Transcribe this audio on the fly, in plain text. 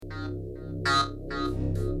Hey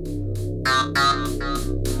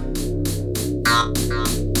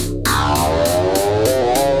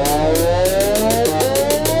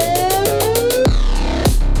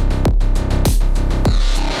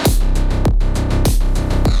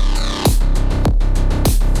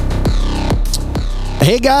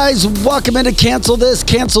guys, welcome into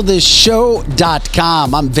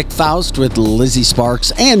cancelthisshow.com. I'm Vic Faust with Lizzie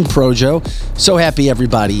Sparks and Projo. So happy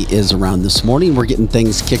everybody is around this morning. We're getting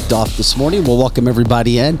things kicked off this morning. We'll welcome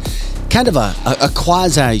everybody in. Kind of a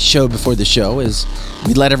quasi show before the show is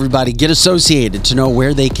we let everybody get associated to know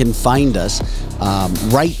where they can find us.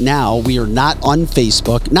 Right now, we are not on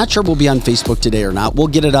Facebook. Not sure we'll be on Facebook today or not. We'll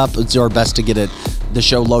get it up. It's our best to get the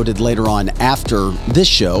show loaded later on after this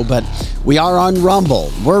show, but we are on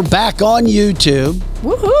Rumble. We're back on YouTube.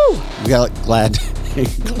 Woohoo! Glad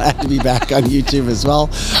to be back on YouTube as well.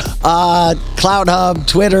 Cloud Hub,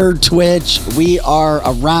 Twitter, Twitch. We are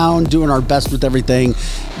around doing our best with everything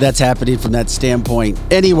that's happening from that standpoint.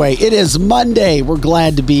 Anyway, it is Monday. We're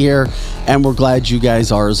glad to be here, and we're glad you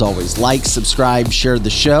guys are as always. Like, subscribe, share the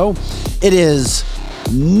show. It is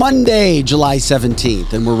Monday, July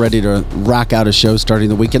 17th, and we're ready to rock out a show starting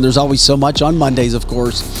the weekend. There's always so much on Mondays, of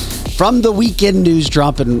course, from the weekend news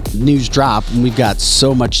drop, and we've got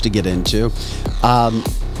so much to get into.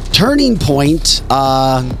 Turning Point,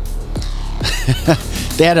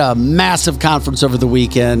 they had a massive conference over the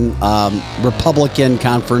weekend, Republican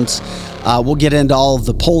conference. We'll get into all of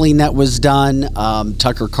the polling that was done.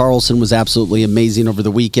 Tucker Carlson was absolutely amazing over the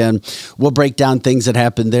weekend. We'll break down things that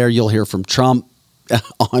happened there. You'll hear from Trump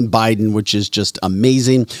on Biden, which is just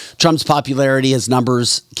amazing. Trump's popularity, his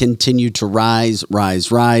numbers continue to rise.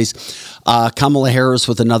 Kamala Harris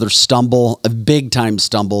with another stumble, a big time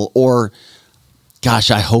stumble, or gosh,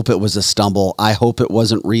 I hope it was a stumble. I hope it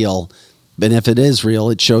wasn't real. And if it is real,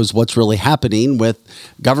 it shows what's really happening with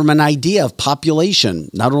government idea of population,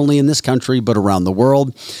 not only in this country, but around the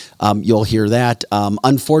world. You'll hear that.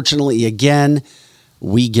 Unfortunately, again,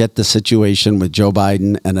 we get the situation with Joe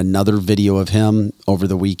Biden and another video of him over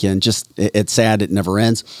the weekend. Just, it's sad. It never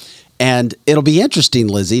ends. And it'll be interesting,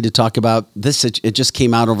 Lizzie, to talk about this. It just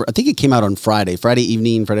came out I think it came out on Friday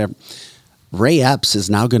evening. Ray Epps is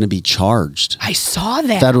now going to be charged. I saw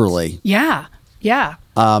that. Federally. Yeah.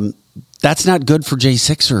 That's not good for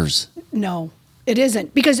J6ers. No, it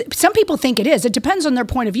isn't. Because some people think it is. It depends on their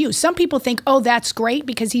point of view. Some people think, oh, that's great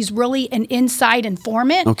because he's really an inside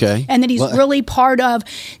informant. Okay. And that he's really part of,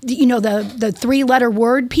 the three-letter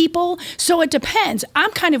word people. So it depends.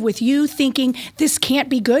 I'm kind of with you thinking this can't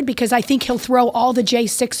be good because I think he'll throw all the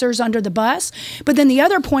J6ers under the bus. But then the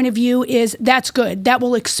other point of view is that's good. That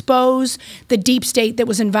will expose the deep state that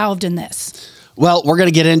was involved in this. Well, we're going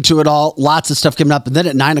to get into it all. Lots of stuff coming up. And then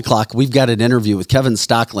at 9 o'clock, we've got an interview with Kevin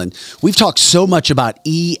Stocklin. We've talked so much about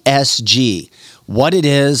ESG, what it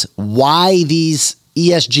is, why these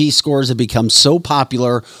ESG scores have become so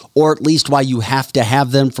popular, or at least why you have to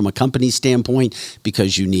have them from a company standpoint,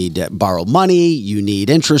 because you need to borrow money, you need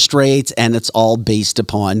interest rates, and it's all based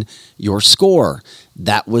upon your score.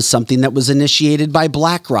 That was something that was initiated by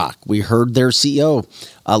BlackRock. We heard their CEO,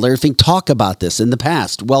 Larry Fink, talk about this in the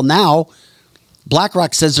past. Well, now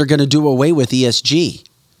BlackRock says they're going to do away with ESG.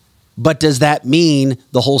 But does that mean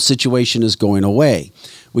the whole situation is going away?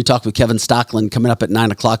 We talked with Kevin Stocklin coming up at 9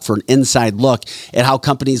 o'clock for an inside look at how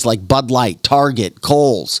companies like Bud Light, Target,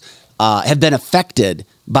 Kohl's have been affected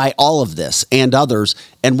by all of this and others.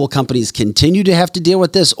 And will companies continue to have to deal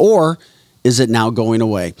with this, or is it now going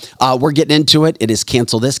away? We're getting into it. It is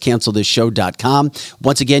cancelthisshow.com.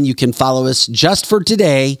 Once again, you can follow us just for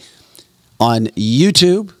today on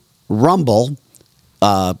YouTube, Rumble.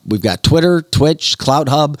 We've got Twitter, Twitch, Cloud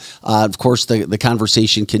Hub. Of course, the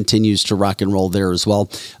conversation continues to rock and roll there as well.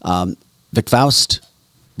 Vic Faust,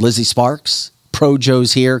 Lizzie Sparks,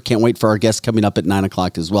 Projo's here. Can't wait for our guest coming up at 9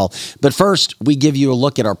 o'clock as well. But first, we give you a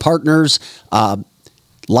look at our partners.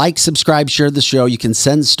 Like, subscribe, share the show. You can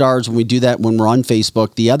send stars when we do that when we're on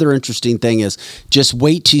Facebook. The other interesting thing is just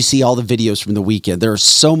wait till you see all the videos from the weekend. There's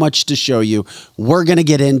so much to show you. We're going to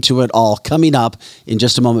get into it all coming up in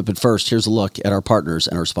just a moment. But first, here's a look at our partners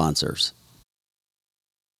and our sponsors.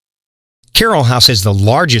 Carroll House has the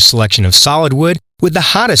largest selection of solid wood with the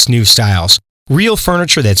hottest new styles. Real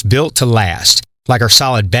furniture that's built to last, like our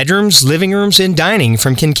solid bedrooms, living rooms, and dining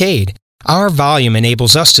from Kincaid. Our volume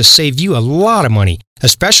enables us to save you a lot of money,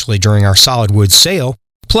 especially during our solid wood sale.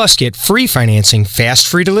 Plus, get free financing, fast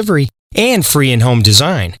free delivery, and free in-home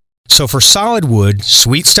design. So for solid wood,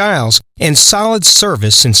 sweet styles, and solid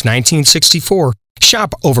service since 1964,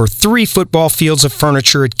 shop over 3 football fields of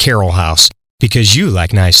furniture at Carroll House, because you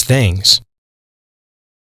like nice things.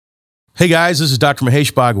 Hey guys, this is Dr.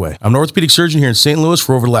 Mahesh Bhagway. I'm an orthopedic surgeon here in St. Louis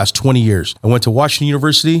for over the last 20 years. I went to Washington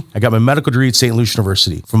University. I got my medical degree at St. Louis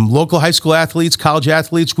University. From local high school athletes, college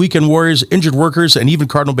athletes, weekend warriors, injured workers, and even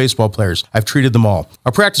Cardinal baseball players, I've treated them all.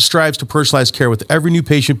 Our practice strives to personalize care with every new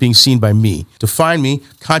patient being seen by me. To find me,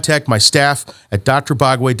 contact my staff at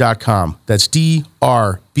drbagwe.com. That's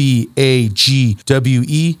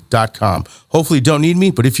DRBAGWE.com. Hopefully you don't need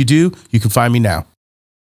me, but if you do, you can find me now.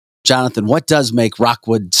 Jonathan, what does make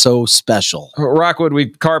Rockwood so special? Rockwood,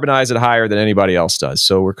 we carbonize it higher than anybody else does.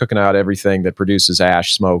 So we're cooking out everything that produces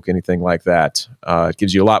ash, smoke, anything like that. It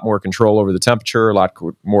gives you a lot more control over the temperature, a lot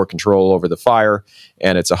more control over the fire,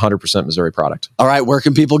 and it's a 100% Missouri product. All right, where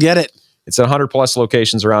can people get it? It's at 100 plus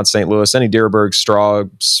locations around St. Louis, any Deerberg,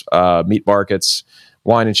 Straub's, meat markets,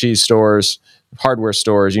 wine and cheese stores, hardware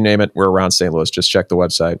stores, you name it, we're around St. Louis. Just check the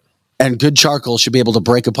website. And good charcoal should be able to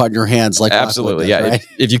break apart in your hands like absolutely, Rockwood, yeah. right?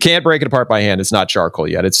 If you can't break it apart by hand, it's not charcoal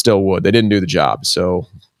yet. It's still wood. They didn't do the job, so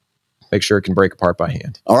make sure it can break apart by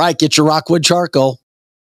hand. All right, get your Rockwood charcoal.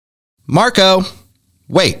 Marco,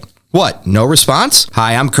 wait. What? No response?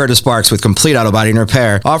 Hi, I'm Curtis Sparks with Complete Auto Body and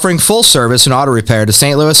Repair, offering full service and auto repair to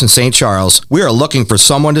St. Louis and St. Charles. We are looking for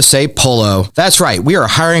someone to say polo. That's right, we are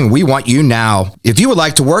hiring. We want you now. If you would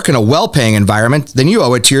like to work in a well-paying environment, then you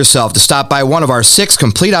owe it to yourself to stop by one of our 6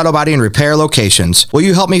 Complete Auto Body and Repair locations. Will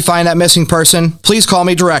you help me find that missing person? Please call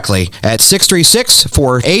me directly at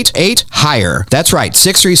 636-488-HIRE. That's right,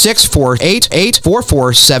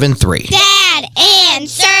 636-488-4473. Dad, and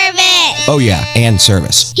service. Oh yeah, and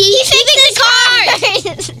service. He fixes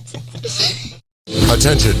cars.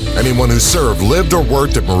 Attention, anyone who served, lived, or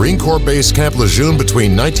worked at Marine Corps Base Camp Lejeune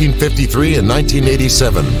between 1953 and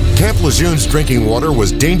 1987. Camp Lejeune's drinking water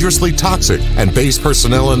was dangerously toxic, and base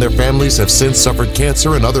personnel and their families have since suffered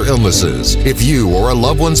cancer and other illnesses. If you or a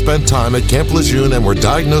loved one spent time at Camp Lejeune and were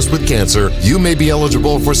diagnosed with cancer, you may be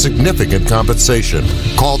eligible for significant compensation.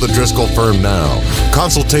 Call the Driscoll firm now.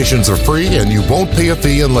 Consultations are free, and you won't pay a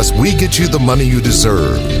fee unless we get you the money you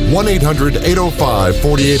deserve.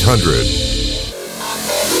 1-800-805-4800.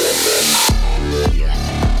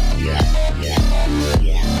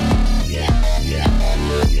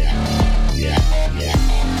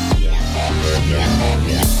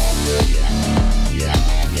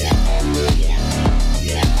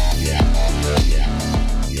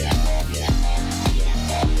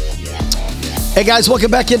 Hey guys, welcome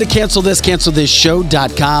back into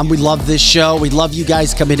cancelthisshow.com. We love this show. We love you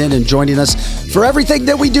guys coming in and joining us for everything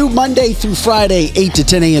that we do Monday through Friday, 8 to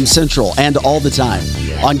 10 a.m. Central, and all the time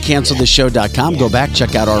on cancelthisshow.com. Go back,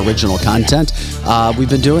 check out our original content. We've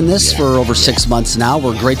been doing this for over 6 months now.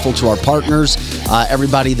 We're grateful to our partners,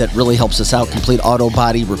 everybody that really helps us out. Complete Auto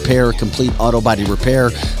Body Repair,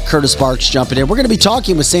 Curtis Sparks jumping in. We're going to be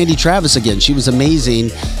talking with Sandy Travis again. She was amazing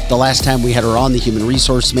the last time we had her on, the Human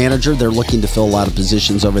Resource Manager. They're looking to fill a lot of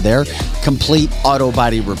positions over there. Complete Auto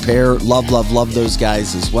Body Repair. Love those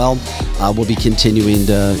guys as well. We'll be continuing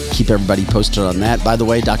to keep everybody posted on that. By the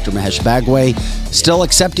way, Dr. Mahesh Bhagway still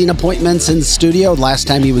accepting appointments in the studio. Last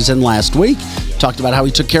time he was in last week, talked about how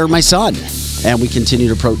he took care of my son. And we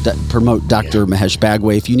continue to promote Dr. Mahesh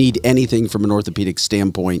Bhagway. If you need anything from an orthopedic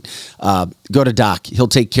standpoint, go to Doc. He'll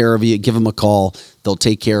take care of you. Give him a call. They'll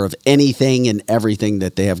take care of anything and everything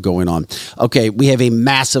that they have going on. Okay, we have a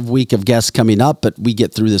massive week of guests coming up, but we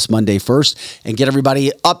get through this Monday first and get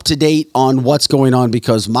everybody up to date on what's going on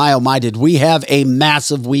because, my oh my, did we have a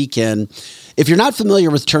massive weekend. If you're not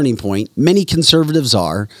familiar with Turning Point, many conservatives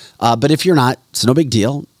are, but if you're not, it's no big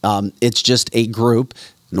deal. It's just a group,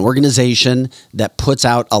 an organization that puts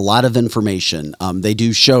out a lot of information. They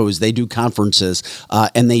do shows, they do conferences,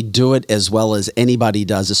 and they do it as well as anybody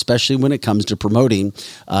does, especially when it comes to promoting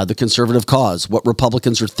the conservative cause, what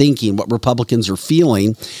Republicans are thinking, what Republicans are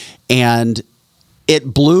feeling. And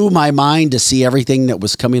it blew my mind to see everything that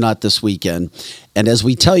was coming out this weekend. And as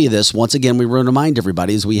we tell you this, once again, we want to remind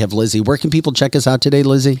everybody as we have Lizzie. Where can people check us out today,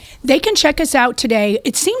 Lizzie? They can check us out today.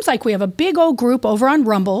 It seems like we have a big old group over on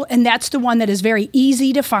Rumble, and that's the one that is very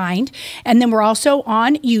easy to find. And then we're also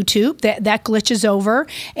on YouTube. That glitches over,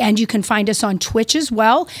 and you can find us on Twitch as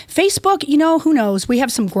well. Facebook, who knows? We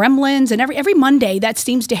have some gremlins, and every Monday that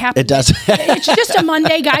seems to happen. It does. It's just a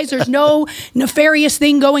Monday, guys. There's no nefarious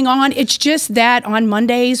thing going on. It's just that on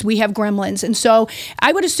Mondays we have gremlins. And so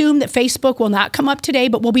I would assume that Facebook will not come up today,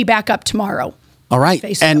 but we'll be back up tomorrow. All right.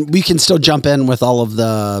 Facebook. And we can still jump in with all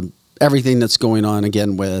of everything that's going on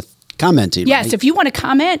again with commenting. Yes, right? if you want to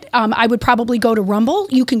comment, I would probably go to Rumble.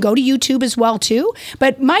 You can go to YouTube as well too.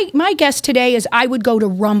 But my guess today is I would go to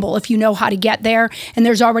Rumble if you know how to get there, and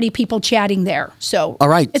there's already people chatting there. So all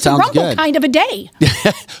right, it's sounds a Rumble good. kind of a day.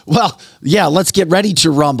 Well, yeah, let's get ready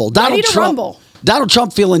to rumble. Ready to rumble. Donald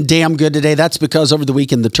Trump feeling damn good today. That's because over the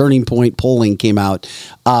weekend, the Turning Point polling came out.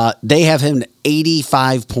 They have him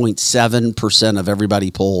 85.7% of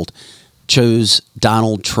everybody polled chose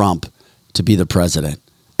Donald Trump to be the president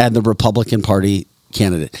and the Republican Party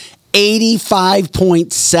candidate.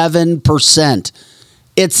 85.7%.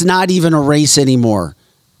 It's not even a race anymore.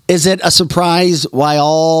 Is it a surprise why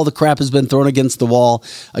all the crap has been thrown against the wall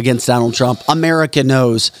against Donald Trump? America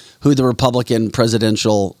knows who the Republican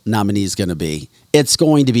presidential nominee is going to be. It's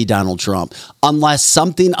going to be Donald Trump. Unless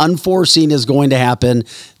something unforeseen is going to happen,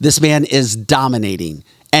 this man is dominating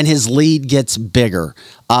and his lead gets bigger.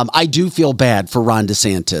 I do feel bad for Ron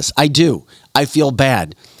DeSantis. I do. I feel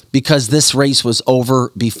bad because this race was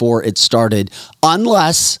over before it started,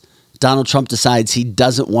 unless Donald Trump decides he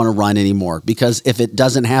doesn't want to run anymore. Because if it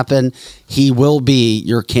doesn't happen, he will be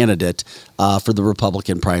your candidate for the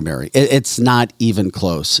Republican primary. It's not even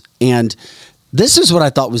close. And this is what I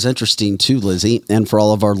thought was interesting too, Lizzie, and for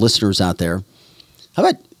all of our listeners out there. How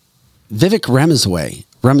about Vivek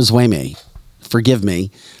Ramaswamy? Forgive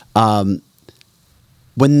me.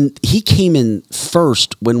 When he came in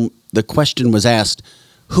first, when the question was asked,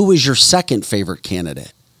 who is your second favorite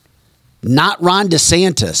candidate? Not Ron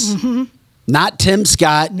DeSantis. Mm-hmm. Not Tim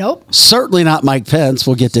Scott. Nope. Certainly not Mike Pence.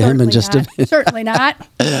 We'll get to him in just a minute. Certainly not.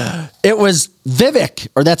 It was Vivek,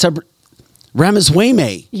 or that's a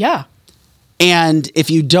Ramaswamy. Yeah. And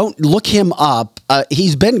if you don't look him up,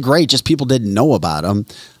 he's been great. Just people didn't know about him.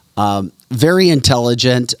 Very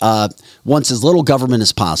intelligent. Wants as little government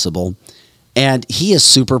as possible. And he is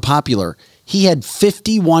super popular. He had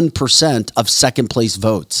 51% of second place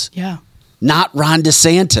votes. Yeah. Not Ron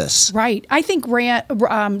DeSantis. Right. I think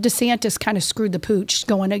DeSantis kind of screwed the pooch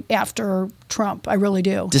going after Trump. I really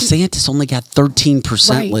do. DeSantis only got 13%,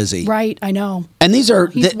 right, Lizzie. Right. I know. And these are...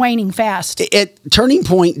 He's waning fast. Turning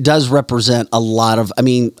Point does represent a lot of... I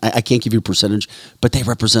mean, I can't give you a percentage, but they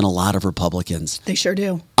represent a lot of Republicans. They sure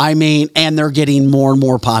do. I mean, and they're getting more and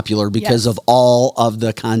more popular because of all of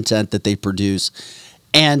the content that they produce.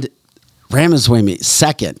 And Ramaswamy,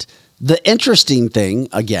 second. The interesting thing,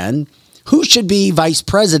 again... Who should be vice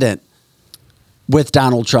president with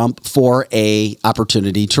Donald Trump for a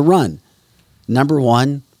opportunity to run? Number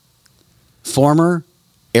one, former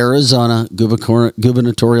Arizona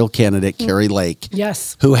gubernatorial candidate Kari Lake.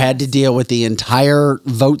 Yes. Who had to deal with the entire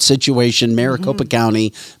vote situation, Maricopa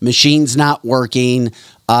County, machines not working.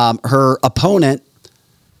 Her opponent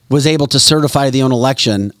was able to certify the own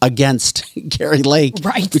election against Kari Lake.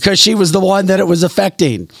 Right. Because she was the one that it was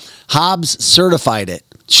affecting. Hobbs certified it.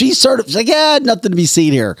 She's like, nothing to be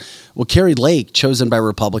seen here. Well, Kari Lake, chosen by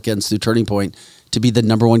Republicans through Turning Point to be the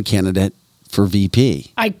number one candidate for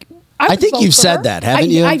VP. I think you've said that, haven't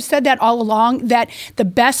you? I've said that all along, that the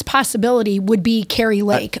best possibility would be Kari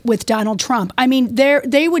Lake with Donald Trump. I mean,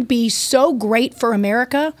 they would be so great for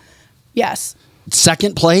America. Yes.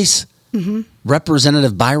 Second place,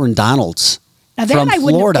 Representative Byron Donalds now, that from I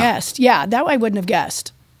wouldn't Florida. have guessed. Yeah, that I wouldn't have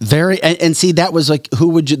guessed. And see, that was like, who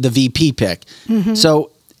would the VP pick?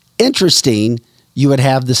 So interesting, you would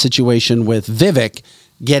have the situation with Vivek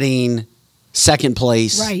getting second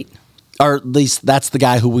place. Right. Or at least that's the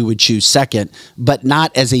guy who we would choose second, but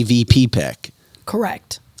not as a VP pick.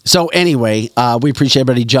 Correct. So anyway, we appreciate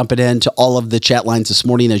everybody jumping in to all of the chat lines this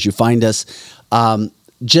morning as you find us.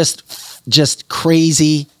 Just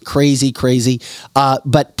crazy.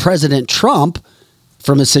 But President Trump,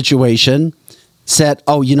 from a situation, said,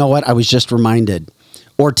 oh, you know what? I was just reminded.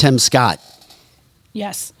 Or Tim Scott.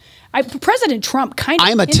 Yes. President Trump kind of...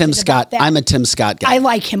 I'm a Tim Scott guy. I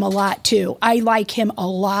like him a lot, too.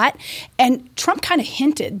 And Trump kind of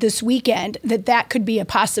hinted this weekend that could be a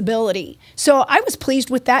possibility. So I was pleased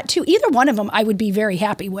with that, too. Either one of them I would be very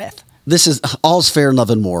happy with. This is all's fair in love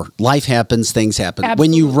and war. Life happens, things happen. Absolutely.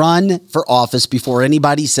 When you run for office, before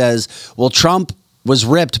anybody says, well, Trump was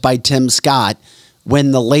ripped by Tim Scott,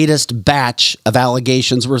 when the latest batch of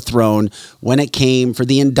allegations were thrown, when it came for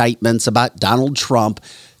the indictments about Donald Trump,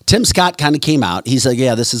 Tim Scott kind of came out. He said,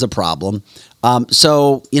 yeah, this is a problem.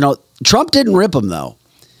 So, Trump didn't rip him, though.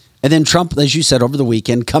 And then Trump, as you said, over the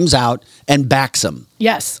weekend, comes out and backs him.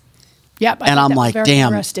 Yes. Yep. And I'm like, damn.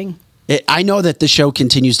 Interesting. I know that the show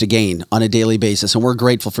continues to gain on a daily basis, and we're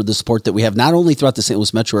grateful for the support that we have, not only throughout the St.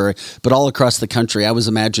 Louis metro area, but all across the country. I was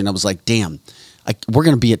like, damn, we're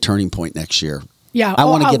going to be at Turning Point next year. Yeah, I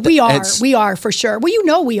want to get. We are for sure.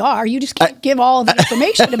 Well, we are. You just can't give all the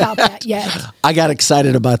information about that yet. I got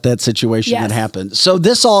excited about that situation that happened. So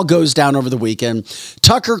this all goes down over the weekend.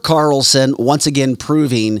 Tucker Carlson once again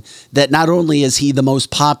proving that not only is he the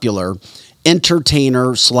most popular entertainer /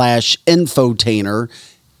 infotainer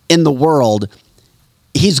in the world,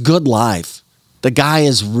 he's good live. The guy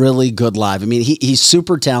is really good live. I mean, he's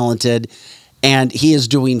super talented, and he is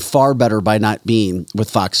doing far better by not being with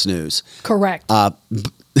Fox News. Correct.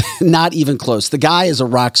 Not even close. The guy is a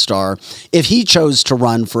rock star. If he chose to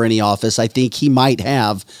run for any office, I think he might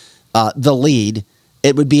have the lead.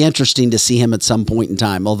 It would be interesting to see him at some point in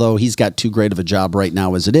time, although he's got too great of a job right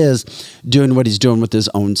now as it is, doing what he's doing with his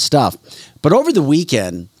own stuff. But over the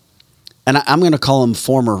weekend, and I'm going to call him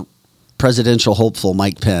former presidential hopeful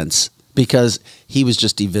Mike Pence, because he was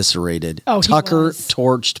just eviscerated. Tucker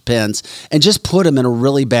torched Pence and just put him in a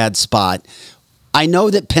really bad spot. I know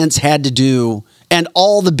that Pence had to do, and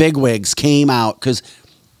all the bigwigs came out, because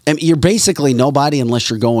you're basically nobody unless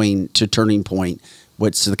you're going to Turning Point,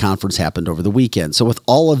 which the conference happened over the weekend. So with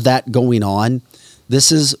all of that going on,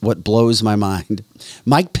 this is what blows my mind.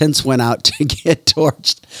 Mike Pence went out to get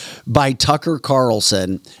torched by Tucker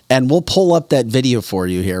Carlson, and we'll pull up that video for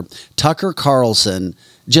you here. Tucker Carlson,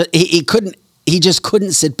 he just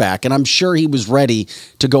couldn't sit back, and I'm sure he was ready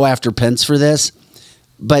to go after Pence for this,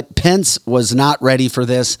 but Pence was not ready for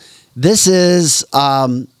this. This is,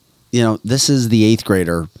 this is the eighth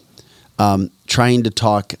grader trying to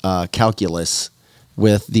talk calculus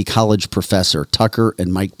with the college professor, Tucker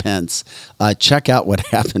and Mike Pence. Check out what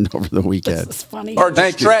happened over the weekend. This is funny. You are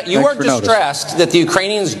distressed that the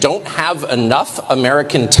Ukrainians don't have enough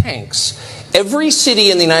American tanks. Every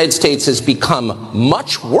city in the United States has become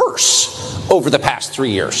much worse over the past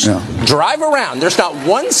 3 years. Yeah. Drive around. There's not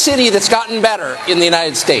one city that's gotten better in the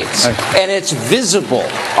United States. And it's visible.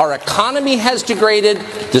 Our economy has degraded.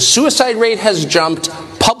 The suicide rate has jumped.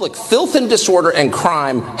 Public filth and disorder and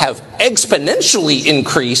crime have exponentially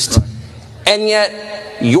increased. And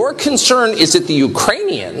yet your concern is that the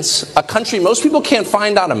Ukrainians, a country most people can't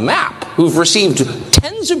find on a map, who've received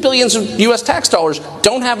tens of billions of U.S. tax dollars,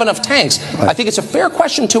 don't have enough tanks. I think it's a fair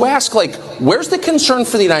question to ask, where's the concern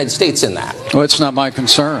for the United States in that? Well, it's not my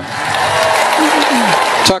concern.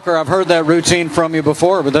 Tucker, I've heard that routine from you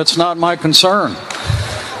before, but that's not my concern.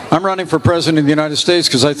 I'm running for president of the United States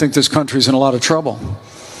because I think this country's in a lot of trouble.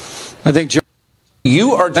 I think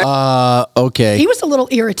you are... okay. He was a little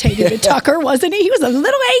irritated at Tucker, wasn't he? He was a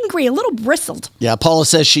little angry, a little bristled. Yeah, Paula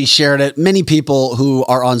says she shared it. Many people who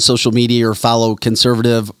are on social media or follow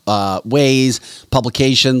conservative ways,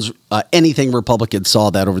 publications, anything Republican saw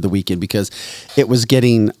that over the weekend because it was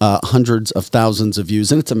getting hundreds of thousands of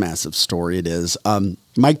views, and it's a massive story. It is.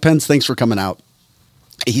 Mike Pence, thanks for coming out.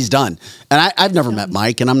 He's done. And I've never met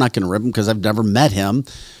Mike, and I'm not going to rip him because I've never met him.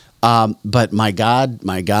 But my God,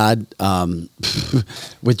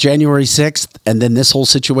 with January 6th and then this whole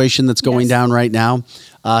situation that's going down right now,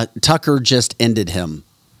 Tucker just ended him.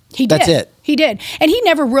 That's it. He did. And he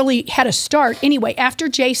never really had a start anyway. After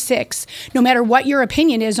J6, no matter what your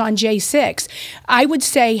opinion is on J6, I would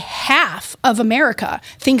say half of America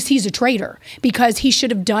thinks he's a traitor because he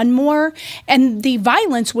should have done more. And the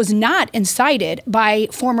violence was not incited by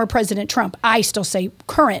former President Trump. I still say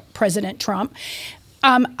current President Trump.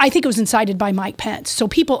 I think it was incited by Mike Pence. So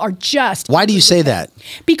people are just... Why do you say that?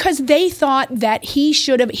 Because they thought that he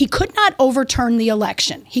could not overturn the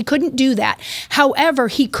election. He couldn't do that. However,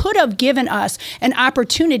 he could have given us an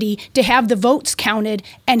opportunity to have the votes counted,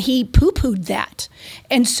 and he poo-pooed that.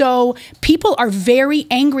 And so people are very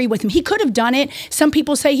angry with him. He could have done it. Some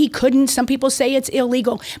people say he couldn't. Some people say it's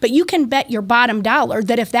illegal. But you can bet your bottom dollar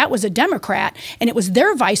that if that was a Democrat and it was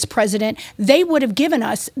their vice president, they would have given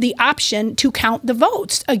us the option to count the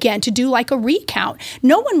votes again, to do like a recount.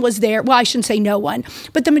 No one was there. Well, I shouldn't say no one,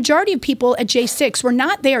 but the majority of people at J6 were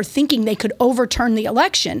not there thinking they could overturn the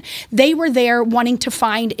election. They were there wanting to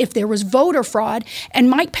find if there was voter fraud. And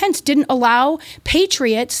Mike Pence didn't allow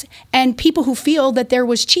patriots and people who feel that there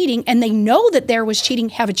was cheating and they know that there was cheating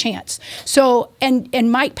have a chance. So,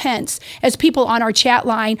 and Mike Pence, as people on our chat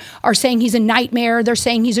line are saying he's a nightmare, they're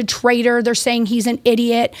saying he's a traitor, they're saying he's an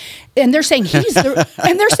idiot, and they're saying he's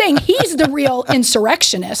the real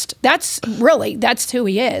insurrectionist. That's who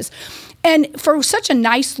he is. And for such a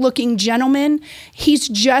nice looking gentleman, he's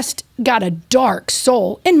just got a dark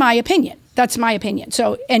soul, in my opinion. That's my opinion.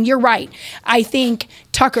 So, and you're right. I think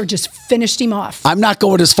Tucker just finished him off. I'm not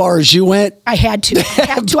going as far as you went. I had to.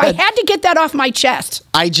 I had to get that off my chest.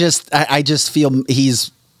 I just feel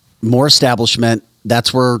he's more establishment.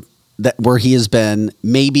 That's where he has been.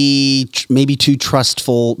 Maybe too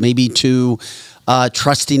trustful. Maybe too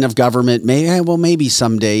trusting of government. Maybe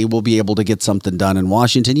someday we'll be able to get something done in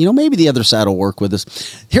Washington. Maybe the other side will work with us.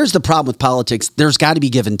 Here's the problem with politics. There's got to be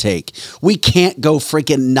give and take. We can't go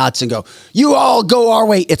freaking nuts and go, you all go our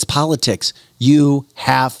way. It's politics. You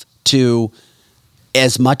have to,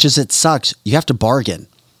 as much as it sucks, you have to bargain.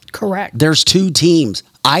 Correct. There's two teams.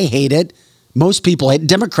 I hate it. Most people hate it.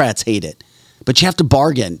 Democrats hate it. but you have to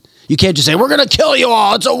bargain. You can't just say, we're going to kill you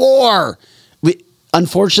all. It's a war.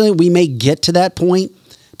 Unfortunately, we may get to that point,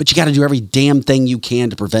 but you got to do every damn thing you can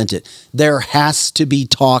to prevent it. There has to be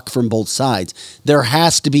talk from both sides. There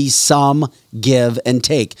has to be some give and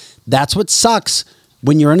take. That's what sucks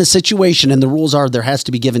when you're in a situation and the rules are there has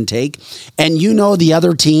to be give and take, and you know the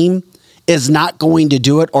other team is not going to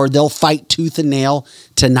do it, or they'll fight tooth and nail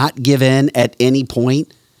to not give in at any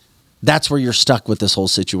point. That's where you're stuck with this whole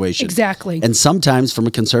situation. Exactly. And sometimes from a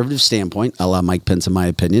conservative standpoint, a la Mike Pence in my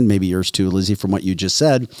opinion, maybe yours too, Lizzie, from what you just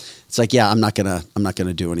said, it's like, yeah, I'm not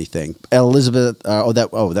gonna do anything. Elizabeth, that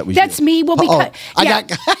was that's you. me. Well, because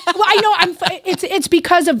I know it's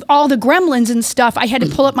because of all the gremlins and stuff. I had to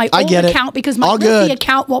pull up my old account because my Lizzie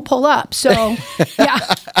account won't pull up. So yeah.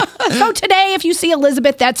 So today, if you see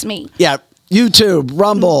Elizabeth, that's me. Yeah. YouTube,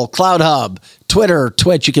 Rumble, Cloud Hub, Twitter,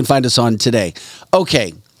 Twitch. You can find us on today.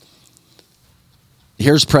 Okay.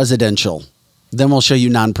 Here's presidential. Then we'll show you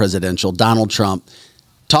non-presidential. Donald Trump.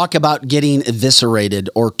 Talk about getting eviscerated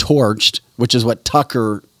or torched, which is what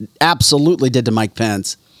Tucker absolutely did to Mike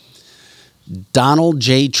Pence. Donald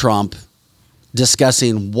J. Trump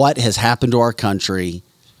discussing what has happened to our country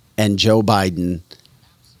and Joe Biden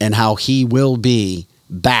and how he will be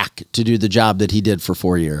back to do the job that he did for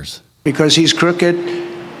 4 years. Because he's crooked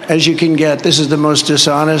as you can get. This is the most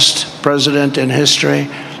dishonest president in history.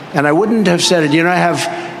 And I wouldn't have said it. You know, I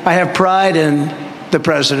have pride in the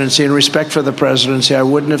presidency and respect for the presidency. I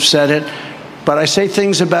wouldn't have said it. But I say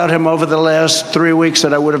things about him over the last 3 weeks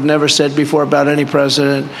that I would have never said before about any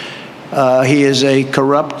president. He is a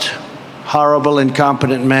corrupt, horrible,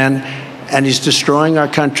 incompetent man, and he's destroying our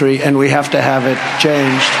country, and we have to have it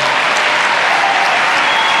changed.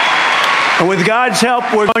 And with God's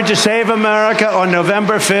help, we're going to save America on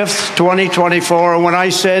November 5th, 2024. When I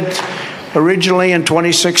said originally in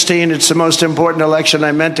 2016, it's the most important election,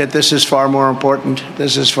 I meant it. This is far more important.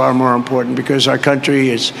 This is far more important because our country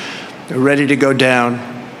is ready to go down,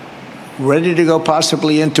 ready to go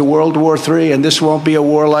possibly into World War III. And this won't be a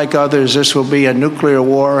war like others. This will be a nuclear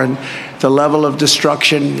war, and the level of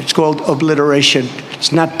destruction, it's called obliteration.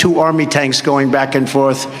 It's not two army tanks going back and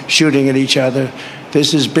forth shooting at each other.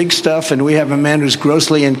 This is big stuff, and we have a man who's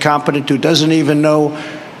grossly incompetent, who doesn't even know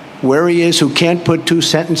where he is, who can't put two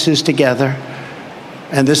sentences together.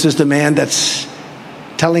 And this is the man that's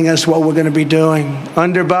telling us what we're going to be doing.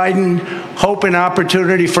 Under Biden, hope and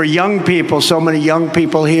opportunity for young people, so many young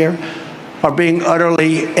people here, are being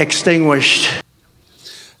utterly extinguished.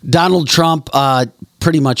 Donald Trump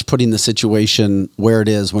pretty much putting the situation where it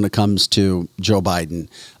is when it comes to Joe Biden.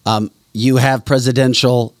 You have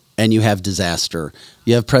presidential and you have disaster.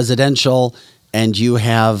 You have presidential and you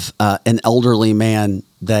have an elderly man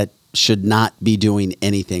that should not be doing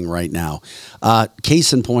anything right now.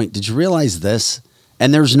 Case in point, did you realize this?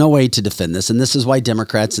 And there's no way to defend this. And this is why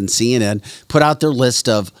Democrats and CNN put out their list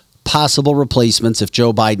of possible replacements if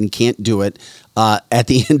Joe Biden can't do it at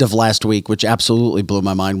the end of last week, which absolutely blew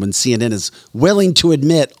my mind when CNN is willing to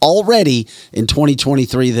admit already in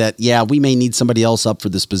 2023 that, yeah, we may need somebody else up for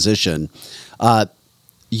this position.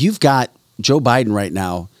 You've got Joe Biden right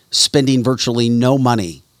now spending virtually no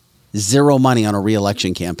money, zero money on a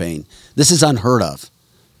reelection campaign. This is unheard of.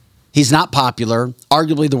 He's not popular,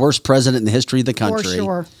 arguably the worst president in the history of the country. For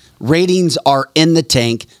sure. Ratings are in the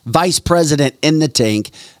tank, vice president in the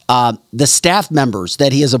tank, the staff members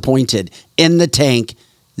that he has appointed in the tank,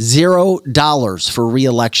 $0 for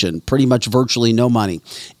reelection, pretty much virtually no money.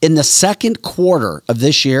 In the second quarter of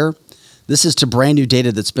this year, this is to brand new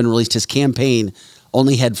data that's been released, his campaign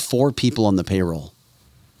only had 4 people on the payroll.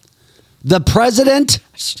 The president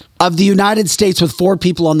of the United States with 4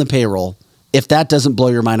 people on the payroll, if that doesn't blow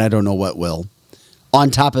your mind, I don't know what will.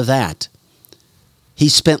 On top of that, he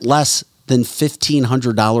spent less than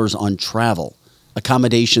 $1,500 on travel,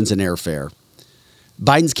 accommodations, and airfare.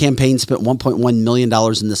 Biden's campaign spent $1.1 million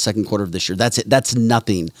in the second quarter of this year. That's it. That's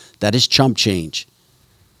nothing. That is chump change.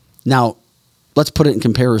 Now, let's put it in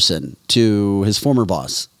comparison to his former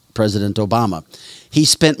boss, President Obama. He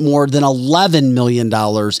spent more than $11 million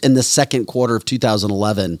in the second quarter of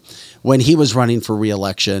 2011 when he was running for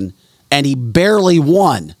re-election, and he barely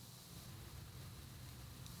won.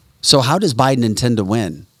 So how does Biden intend to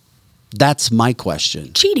win? That's my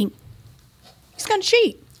question. Cheating. He's going to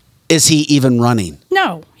cheat. Is he even running?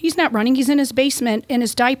 No, he's not running. He's in his basement in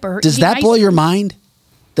his diaper. Does that blow your mind?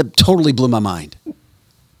 That totally blew my mind.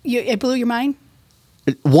 It blew your mind?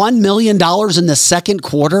 $1 million in the second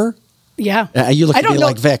quarter? Yeah. You look at me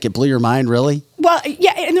like, Vic, it blew your mind, really? Well,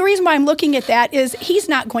 yeah, and the reason why I'm looking at that is he's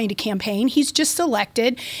not going to campaign. He's just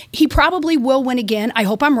selected. He probably will win again. I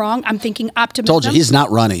hope I'm wrong. I'm thinking optimism. Told you, he's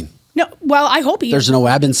not running. No, well, I hope he is. There's no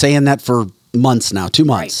way. I've been saying that for months now, 2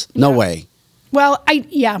 months. Right. No Yeah. way. Well,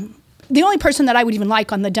 the only person that I would even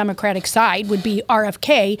like on the Democratic side would be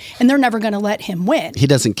RFK, and they're never going to let him win. He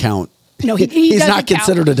doesn't count. No, he's not doesn't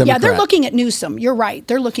considered count. a Democrat. Yeah, they're looking at Newsom. You're right.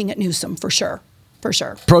 They're looking at Newsom for sure. For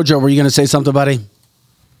sure. Pro Joe, were you going to say something, buddy?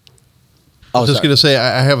 I was just going to say,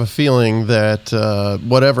 I have a feeling that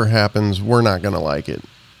whatever happens, we're not going to like it.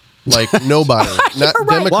 Like nobody, not You're right.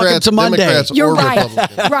 Democrats, Welcome to Monday. Democrats You're or right.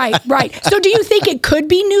 Republicans. Right. So do you think it could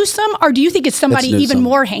be Newsom, or do you think it's somebody It's Newsom. even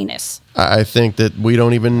more heinous? I think that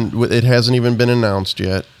it hasn't even been announced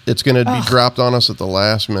yet. It's going to be dropped on us at the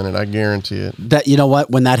last minute. I guarantee it. That, you know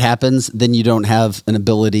what? When that happens, then you don't have an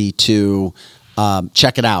ability to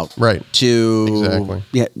check it out. Right. Exactly.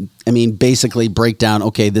 Yeah. I mean, basically break down,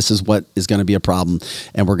 okay, this is what is going to be a problem,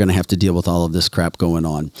 and we're going to have to deal with all of this crap going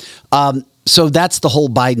on. So that's the whole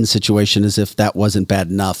Biden situation, as if that wasn't bad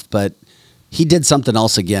enough. But he did something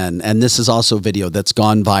else again, and this is also video that's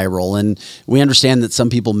gone viral. And we understand that some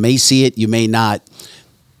people may see it, you may not.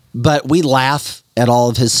 But we laugh at all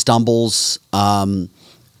of his stumbles,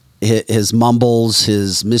 his mumbles,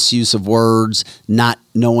 his misuse of words, not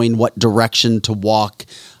knowing what direction to walk,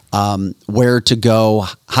 where to go,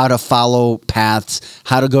 how to follow paths,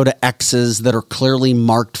 how to go to X's that are clearly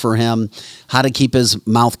marked for him, how to keep his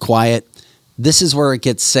mouth quiet. This is where it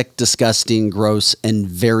gets sick, disgusting, gross, and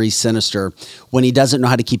very sinister when he doesn't know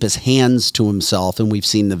how to keep his hands to himself, and we've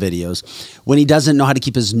seen the videos, when he doesn't know how to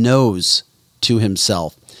keep his nose to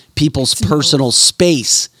himself, people's personal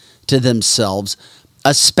space to themselves,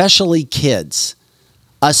 especially kids,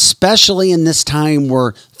 especially in this time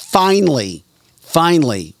where finally,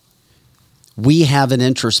 we have an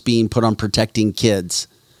interest being put on protecting kids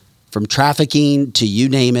from trafficking to you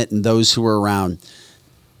name it and those who are around.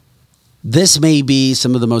 This may be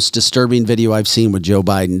some of the most disturbing video I've seen with Joe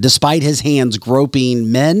Biden. Despite his hands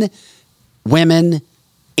groping men, women,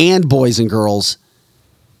 and boys and girls,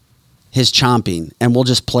 his chomping. And we'll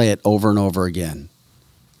just play it over and over again.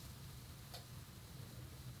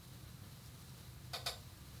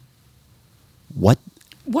 What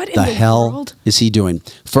in the hell world? is he doing?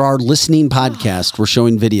 For our listening podcast, we're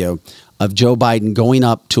showing video of Joe Biden going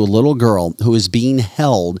up to a little girl who is being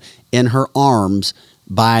held in her arms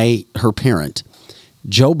by her parent.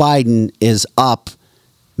 Joe Biden is up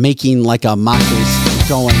making like a mockery,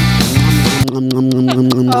 going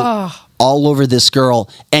all over this girl.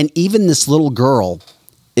 And even this little girl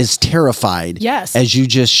is terrified, yes, as you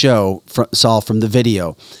just saw from the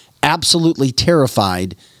video. Absolutely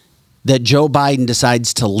terrified that Joe Biden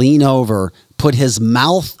decides to lean over, put his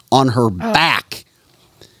mouth on her back,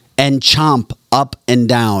 and chomp up and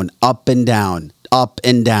down, up and down, up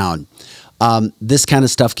and down. This kind of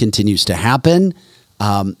stuff continues to happen.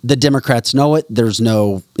 The Democrats know it.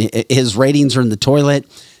 His ratings are in the toilet.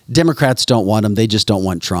 Democrats don't want him. They just don't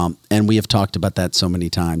want Trump. And we have talked about that so many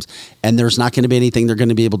times. And there's not going to be anything they're going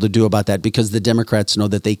to be able to do about that because the Democrats know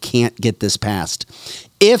that they can't get this passed.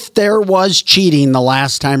 If there was cheating the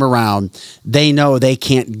last time around, they know they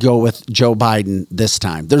can't go with Joe Biden this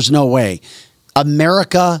time. There's no way.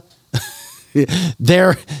 America,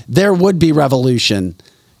 there would be revolution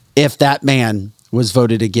if that man was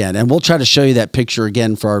voted again. And we'll try to show you that picture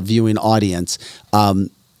again for our viewing audience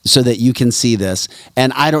so that you can see this.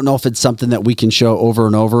 And I don't know if it's something that we can show over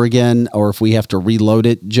and over again or if we have to reload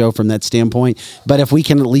it, Joe, from that standpoint. But if we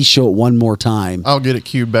can at least show it one more time. I'll get it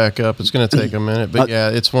queued back up. It's going to take a minute. But yeah,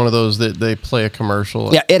 it's one of those that they play a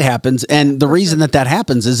commercial. Yeah, it happens. And the reason that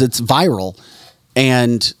happens is it's viral.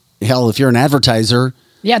 And hell, if you're an advertiser...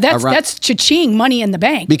 Yeah, that's cha-ching, money in the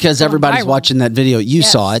bank. Because everybody's watching that video. You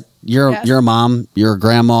saw it. You're a mom. You're a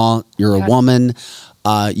grandma. You're a woman.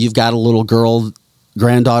 You've got a little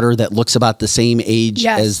granddaughter that looks about the same age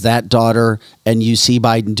as that daughter, and you see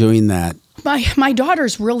Biden doing that. My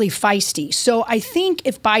daughter's really feisty. So I think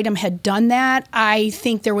if Biden had done that, I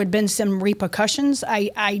think there would have been some repercussions.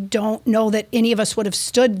 I don't know that any of us would have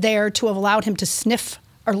stood there to have allowed him to sniff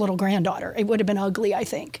our little granddaughter. It would have been ugly, I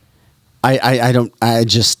think.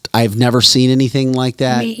 I've never seen anything like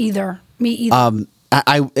that. Me either.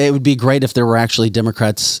 It would be great if there were actually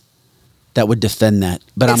Democrats that would defend that.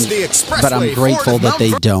 But I'm grateful that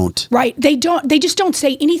they don't. Right. They don't. They just don't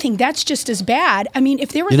say anything. That's just as bad. I mean,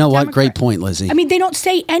 if there were... You know what? Great point, Lizzie. I mean, they don't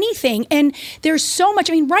say anything. And there's so much...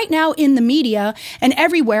 I mean, right now in the media and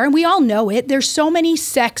everywhere, and we all know it, there's so many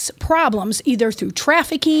sex problems, either through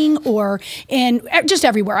trafficking or just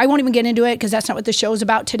everywhere. I won't even get into it because that's not what the show is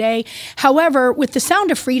about today. However, with the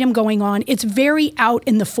Sound of Freedom going on, it's very out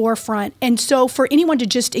in the forefront. And so for anyone to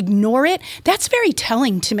just ignore it, that's very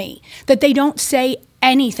telling to me, that they don't say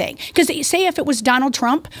anything. Because say if it was Donald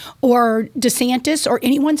Trump or DeSantis or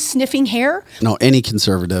anyone sniffing hair. No, any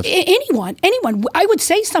conservative. Anyone. I would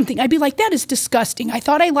say something. I'd be like, that is disgusting. I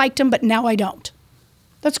thought I liked him, but now I don't.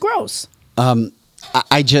 That's gross.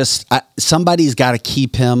 Somebody's got to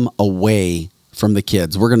keep him away from the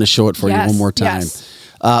kids. We're going to show it for you one more time. Yes.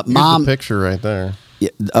 Mom, the picture right there. Yeah,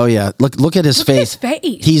 oh yeah. Look at his face.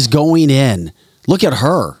 He's going in. Look at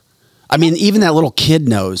her. I mean, even that little kid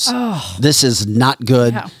knows this is not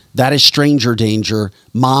good. Yeah. That is stranger danger.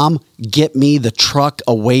 Mom, get me the truck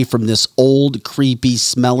away from this old, creepy,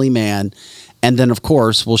 smelly man. And then, of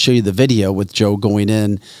course, we'll show you the video with Joe going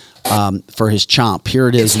in for his chomp. Here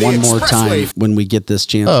it is one more time when we get this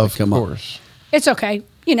chance to come up. It's okay.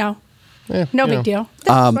 No big deal.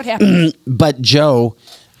 That's what happens. But Joe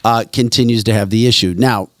continues to have the issue.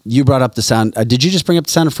 Now, you brought up the sound. Did you just bring up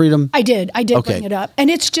the Sound of Freedom? I did bring it up. And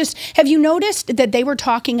it's just, have you noticed that they were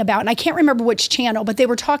talking about, and I can't remember which channel, but they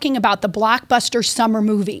were talking about the blockbuster summer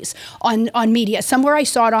movies on media. Somewhere I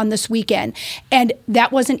saw it on this weekend. And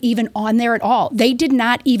that wasn't even on there at all. They did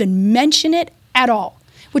not even mention it at all,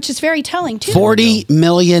 which is very telling, too. $40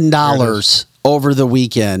 million over the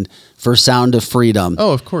weekend for Sound of Freedom.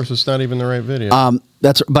 Oh, of course. It's not even the right video.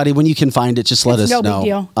 That's buddy. When you can find it, just let us know. Big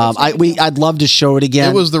deal. I'd love to show it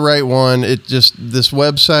again. It was the right one. It just this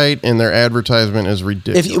website and their advertisement is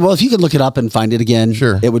ridiculous. If you could look it up and find it again,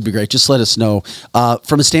 sure, it would be great. Just let us know.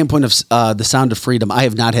 From a standpoint of the Sound of Freedom, I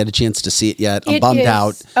have not had a chance to see it yet. I'm bummed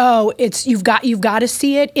out. Oh, you've got to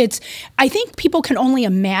see it. I think people can only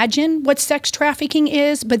imagine what sex trafficking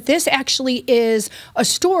is, but this actually is a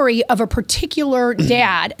story of a particular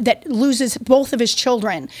dad that loses both of his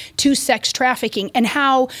children to sex trafficking, and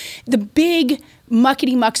how the big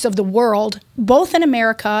muckety-mucks of the world, both in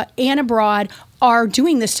America and abroad, are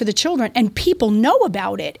doing this to the children, and people know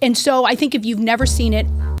about it. And so I think if you've never seen it,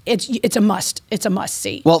 it's a must. It's a must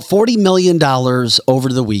see. Well, $40 million over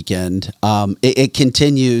the weekend. It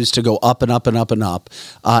continues to go up and up and up and up.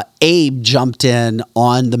 Abe jumped in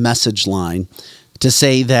on the message line to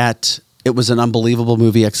say that it was an unbelievable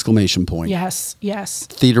movie, ! Yes.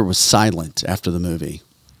 Theater was silent after the movie.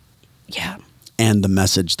 Yeah. And the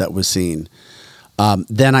message that was seen.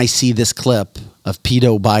 Then I see this clip of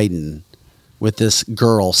Pedo Biden with this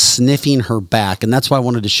girl sniffing her back. And that's why I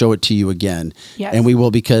wanted to show it to you again. Yes. And we will,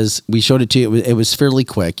 because we showed it to you. It was fairly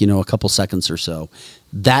quick, a couple seconds or so.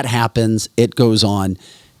 That happens. It goes on.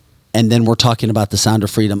 And then we're talking about The Sound of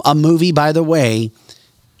Freedom. A movie, by the way,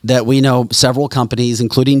 that we know several companies,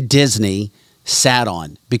 including Disney, sat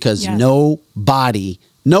on. Because nobody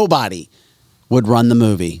would run the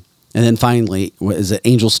movie. And then finally,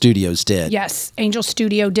 Angel Studios did. Yes, Angel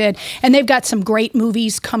Studio did. And they've got some great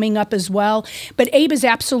movies coming up as well. But Abe is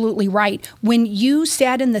absolutely right. When you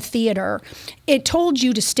sat in the theater, it told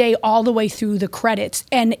you to stay all the way through the credits.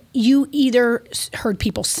 And you either heard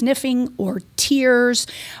people sniffing or tears,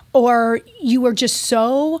 or you were just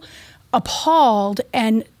so appalled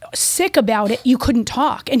and sick about it, you couldn't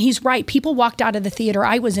talk. And he's right. People walked out of the theater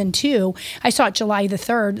I was in too. I saw it July the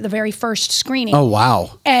 3rd, the very first screening. Oh,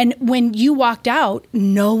 wow. And when you walked out,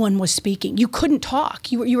 no one was speaking. You couldn't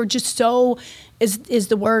talk. You were just so, is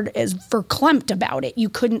the word, as verklempt about it. You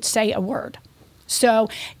couldn't say a word. So,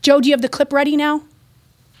 Joe, do you have the clip ready now?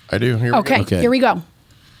 I do. Here we go. Okay, here we go.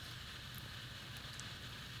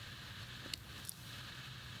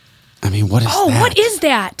 I mean, what is that? Oh, what is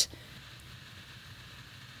that?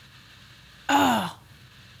 Oh.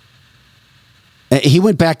 He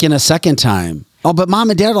went back in a second time. Oh, but mom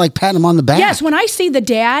and dad are like patting him on the back. Yes, when I see that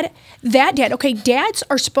dad, okay, dads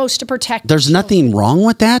are supposed to protect. There's nothing wrong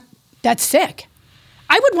with that? That's sick.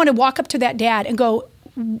 I would want to walk up to that dad and go,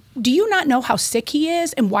 do you not know how sick he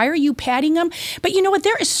is? And why are you patting him? But you know what?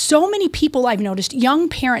 There is so many people I've noticed, young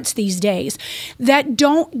parents these days, that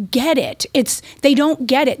don't get it. They don't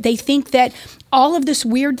get it. They think that all of this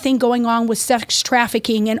weird thing going on with sex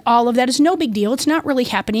trafficking and all of that is no big deal. It's not really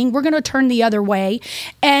happening. We're going to turn the other way.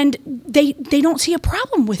 And they don't see a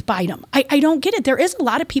problem with Biden. I don't get it. There is a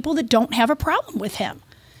lot of people that don't have a problem with him.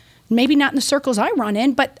 Maybe not in the circles I run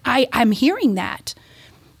in, but I'm hearing that.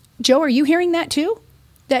 Joe, are you hearing that too?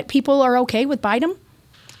 That people are okay with Biden?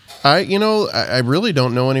 I really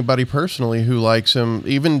don't know anybody personally who likes him.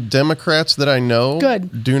 Even Democrats that I know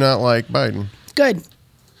do not like Biden. Good.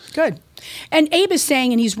 And Abe is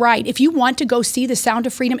saying, and he's right, if you want to go see The Sound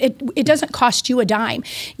of Freedom, it doesn't cost you a dime.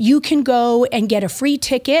 You can go and get a free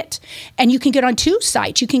ticket, and you can get on two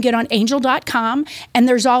sites. You can get on angel.com, and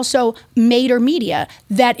there's also Mater Media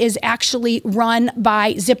that is actually run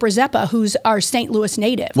by Zipper Zeppa, who's our St. Louis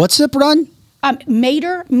native. What's Zip run?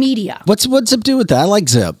 Mater Media. What's Zip do with that? I like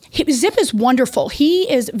Zip. Zip is wonderful.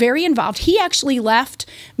 He is very involved. He actually left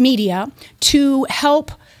media to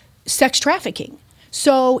help sex trafficking.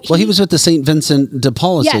 So he was with the St. Vincent de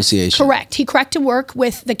Paul Association. Correct. He cracked to work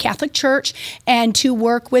with the Catholic Church and to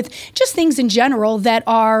work with just things in general that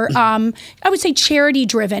are, I would say, charity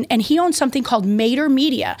driven. And he owns something called Mater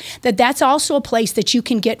Media. That's also a place that you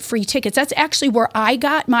can get free tickets. That's actually where I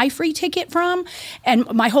got my free ticket from, and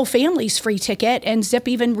my whole family's free ticket. And Zip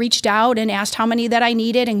even reached out and asked how many that I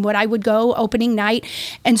needed and what I would go opening night.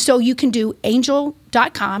 And so you can do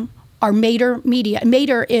angel.com or Mater Media.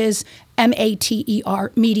 Mater is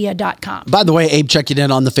MATER media.com. By the way, Abe checking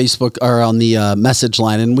in on the Facebook or on the message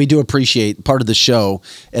line, and we do appreciate part of the show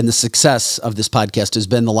and the success of this podcast has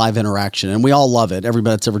been the live interaction, and we all love it.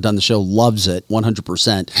 Everybody that's ever done the show loves it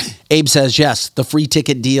 100%. Abe says, yes, the free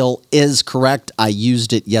ticket deal is correct. I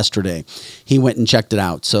used it yesterday. He went and checked it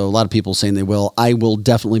out. So a lot of people saying they will. I will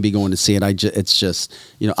definitely be going to see it. It's just,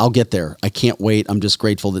 I'll get there. I can't wait. I'm just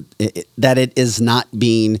grateful that it is not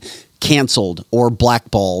being canceled or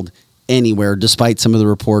blackballed anywhere, despite some of the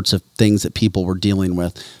reports of things that people were dealing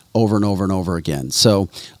with over and over and over again. So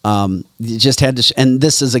you just had to, and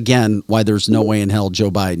this is again why there's no way in hell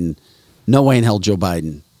Joe Biden, no way in hell Joe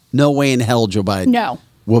Biden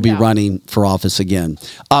will be running for office again.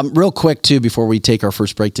 Real quick too, before we take our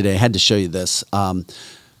first break today, I had to show you this.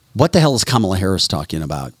 What the hell is Kamala Harris talking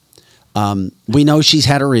about? We know she's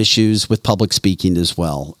had her issues with public speaking as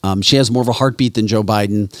well. She has more of a heartbeat than Joe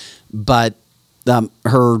Biden, but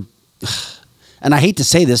her, and I hate to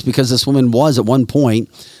say this because this woman was at one point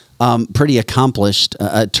pretty accomplished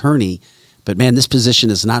attorney, but man, this position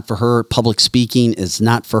is not for her. Public speaking is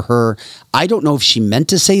not for her. I don't know if she meant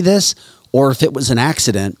to say this or if it was an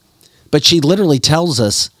accident, but she literally tells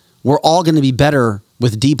us we're all going to be better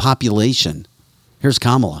with depopulation. Here's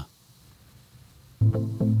Kamala.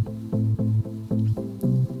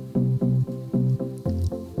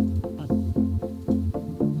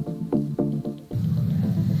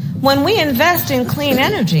 When we invest in clean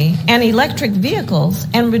energy and electric vehicles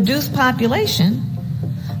and reduce population,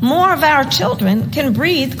 more of our children can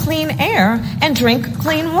breathe clean air and drink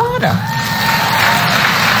clean water.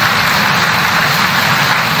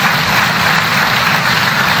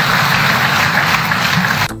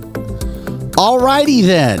 All righty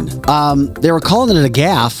then. They were calling it a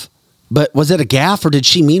gaffe. But was it a gaffe or did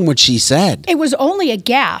she mean what she said? It was only a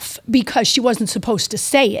gaffe because she wasn't supposed to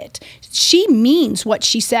say it. She means what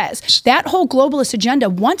she says. That whole globalist agenda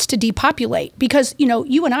wants to depopulate because,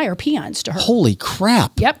 you and I are peons to her. Holy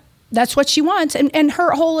crap. Yep. That's what she wants. And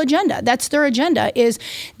her whole agenda, that's their agenda, is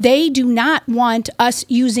they do not want us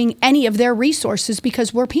using any of their resources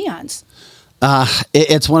because we're peons.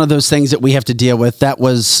 It's one of those things that we have to deal with. That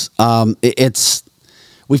was,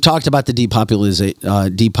 we've talked about the depopulation.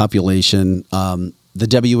 The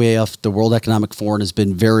WEF, the World Economic Forum, has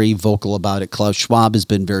been very vocal about it. Klaus Schwab has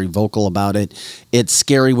been very vocal about it. It's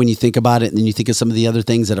scary when you think about it, and then you think of some of the other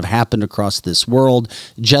things that have happened across this world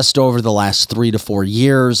just over the last 3 to 4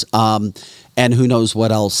 years, and who knows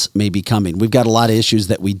what else may be coming. We've got a lot of issues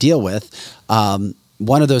that we deal with.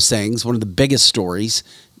 One of those things, one of the biggest stories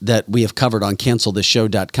that we have covered on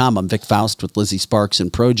cancelthisshow.com. I'm Vic Faust with Lizzie Sparks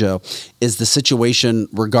and Projo, is the situation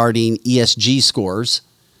regarding ESG scores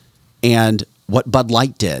and what Bud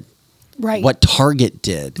Light did, right? What Target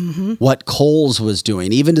did, what Kohl's was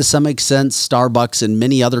doing, even to some extent Starbucks and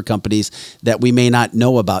many other companies that we may not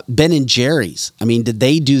know about. Ben and Jerry's, I mean, did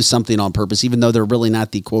they do something on purpose, even though they're really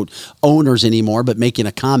not the, quote, owners anymore, but making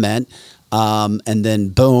a comment, and then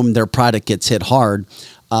boom, their product gets hit hard.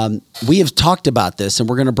 We have talked about this, and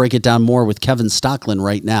we're going to break it down more with Kevin Stocklin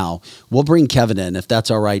right now. We'll bring Kevin in, if that's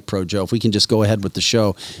all right, Projo, if we can just go ahead with the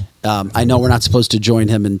show. I know we're not supposed to join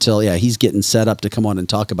him until, he's getting set up to come on and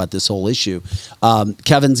talk about this whole issue.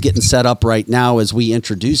 Kevin's getting set up right now as we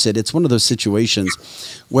introduce it. It's one of those situations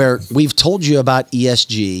where we've told you about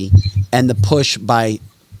ESG and the push by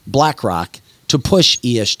BlackRock to push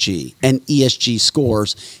ESG and ESG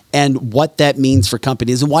scores and what that means for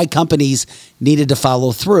companies and why companies needed to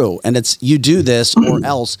follow through. And it's, you do this or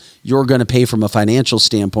else you're going to pay from a financial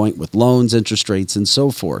standpoint with loans, interest rates, and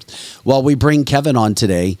so forth. Well, we bring Kevin on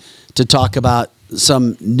today to talk about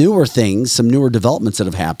some newer things, some newer developments that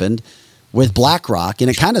have happened with BlackRock. And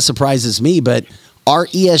it kind of surprises me, but are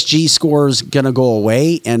ESG scores going to go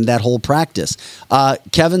away and that whole practice?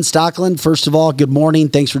 Kevin Stocklin, first of all, good morning.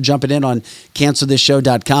 Thanks for jumping in on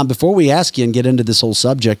cancelthisshow.com. Before we ask you and get into this whole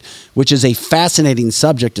subject, which is a fascinating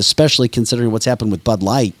subject, especially considering what's happened with Bud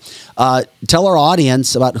Light, tell our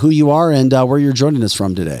audience about who you are and where you're joining us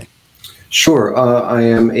from today. Sure. I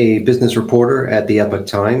am a business reporter at the Epoch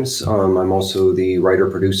Times. I'm also the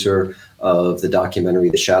writer-producer of the documentary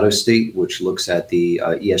The Shadow State, which looks at the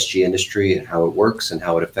ESG industry and how it works and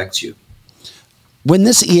how it affects you. When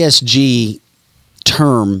this ESG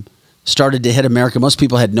term started to hit America, most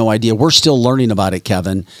people had no idea. We're still learning about it,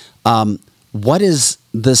 Kevin. What is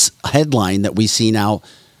this headline that we see now?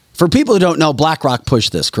 For people who don't know, BlackRock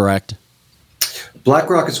pushed this, correct?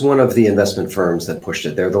 BlackRock is one of the investment firms that pushed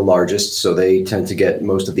it. They're the largest, so they tend to get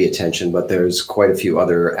most of the attention, but there's quite a few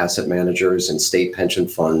other asset managers and state pension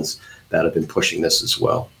funds that have been pushing this as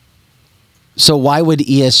well. So why would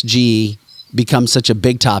ESG become such a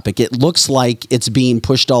big topic? It looks like it's being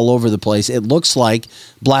pushed all over the place. It looks like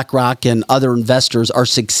BlackRock and other investors are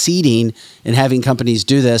succeeding in having companies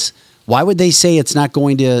do this. Why would they say it's not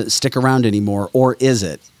going to stick around anymore, or is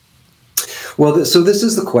it? Well, so this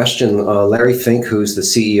is the question. Larry Fink, who's the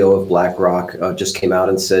CEO of BlackRock, just came out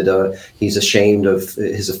and said he's ashamed of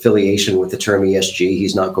his affiliation with the term ESG.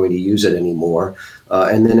 He's not going to use it anymore.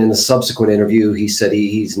 And then in a subsequent interview, he said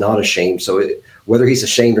he's not ashamed. So whether he's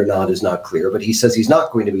ashamed or not is not clear, but he says he's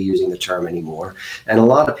not going to be using the term anymore. And a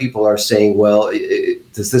lot of people are saying, well,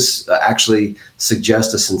 does this actually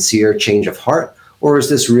suggest a sincere change of heart? Or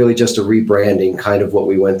is this really just a rebranding, kind of what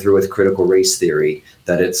we went through with critical race theory,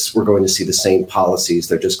 that we're going to see the same policies,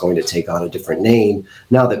 they're just going to take on a different name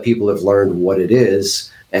now that people have learned what it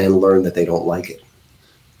is and learned that they don't like it?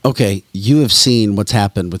 Okay, you have seen what's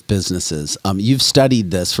happened with businesses. You've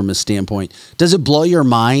studied this from a standpoint. Does it blow your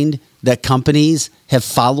mind that companies have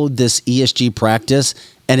followed this ESG practice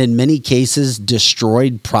and in many cases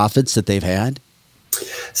destroyed profits that they've had?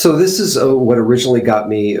 So this is what originally got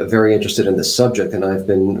me very interested in this subject, and I've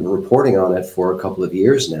been reporting on it for a couple of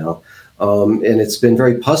years now. And it's been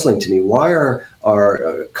very puzzling to me. Why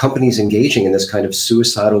are companies engaging in this kind of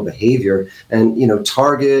suicidal behavior? And,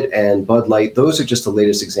 Target and Bud Light, those are just the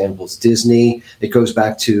latest examples. Disney, it goes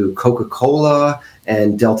back to Coca-Cola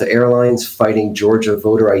and Delta Airlines fighting Georgia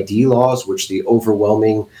voter ID laws, which the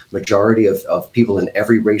overwhelming majority of people in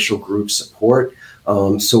every racial group support.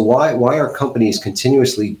 So why are companies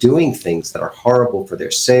continuously doing things that are horrible for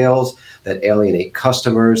their sales, that alienate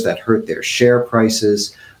customers, that hurt their share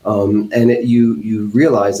prices? You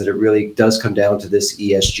realize that it really does come down to this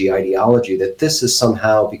ESG ideology, that this has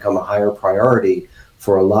somehow become a higher priority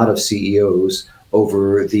for a lot of CEOs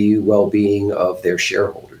over the well-being of their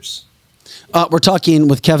shareholders. We're talking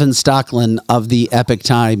with Kevin Stocklin of the Epoch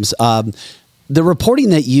Times. The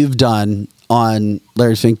reporting that you've done on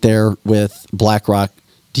Larry Fink there with BlackRock,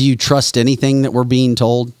 do you trust anything that we're being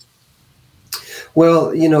told?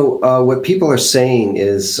 Well, what people are saying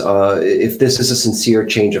is if this is a sincere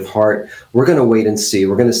change of heart, we're going to wait and see.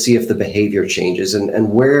 We're going to see if the behavior changes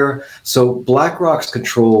so BlackRock's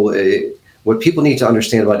control. What people need to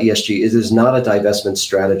understand about ESG is it is not a divestment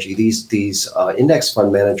strategy. These index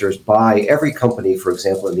fund managers buy every company, for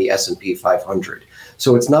example, in the S&P 500.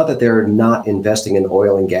 So it's not that they're not investing in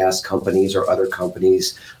oil and gas companies or other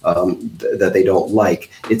companies that they don't like.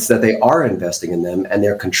 It's that they are investing in them and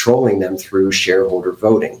they're controlling them through shareholder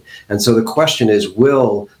voting. And so the question is,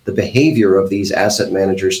 will the behavior of these asset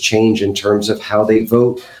managers change in terms of how they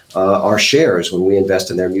vote our shares when we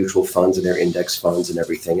invest in their mutual funds and their index funds and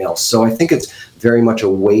everything else? So I think it's very much a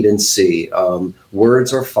wait and see.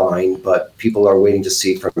 Words are fine, but people are waiting to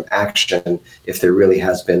see from action if there really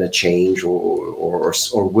has been a change or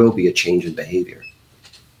will be a change in behavior.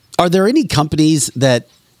 Are there any companies that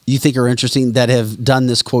you think are interesting that have done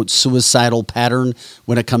this, quote, suicidal pattern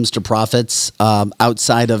when it comes to profits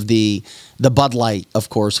outside of the Bud Light, of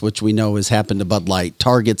course, which we know has happened to Bud Light?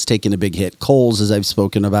 Target's taken a big hit. Kohl's, as I've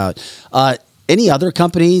spoken about. Any other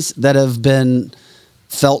companies that have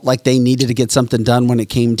felt like they needed to get something done when it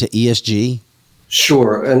came to ESG?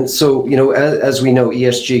 Sure. And so, as we know,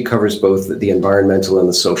 ESG covers both the environmental and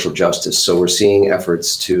the social justice. So we're seeing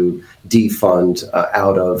efforts to defund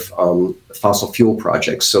out of fossil fuel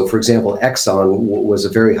projects. So, for example, Exxon was a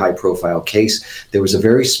very high profile case. There was a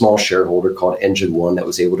very small shareholder called Engine One that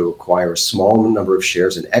was able to acquire a small number of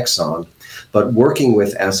shares in Exxon. But working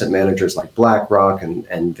with asset managers like BlackRock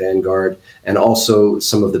and Vanguard, and also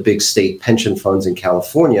some of the big state pension funds in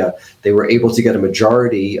California, they were able to get a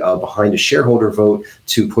majority behind a shareholder vote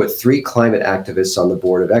to put 3 climate activists on the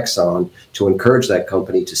board of Exxon to encourage that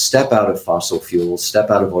company to step out of fossil fuels, step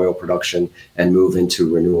out of oil production, and move into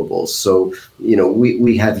renewables. So,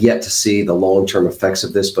 we have yet to see the long-term effects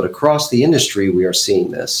of this, but across the industry, we are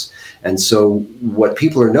seeing this. And so what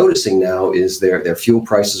people are noticing now is their fuel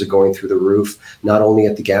prices are going through the roof. roof, not only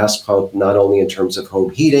at the gas pump, not only in terms of home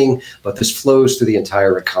heating, but this flows through the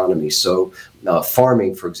entire economy. So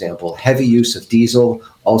farming, for example, heavy use of diesel,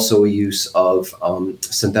 also a use of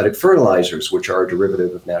synthetic fertilizers, which are a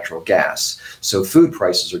derivative of natural gas. So food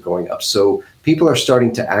prices are going up. So people are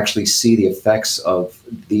starting to actually see the effects of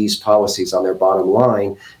these policies on their bottom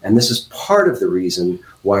line. And this is part of the reason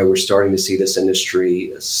why we're starting to see this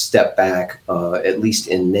industry step back, at least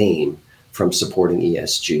in name, from supporting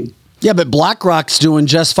ESG. Yeah, but BlackRock's doing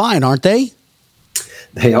just fine, aren't they?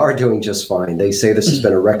 They are doing just fine. They say this has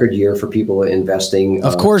been a record year for people investing.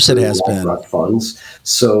 Of course it has been. Funds.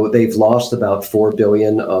 So they've lost about $4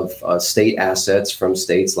 billion of state assets from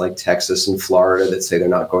states like Texas and Florida that say they're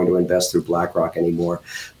not going to invest through BlackRock anymore.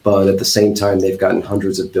 But at the same time, they've gotten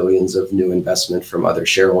hundreds of billions of new investment from other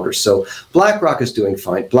shareholders. So BlackRock is doing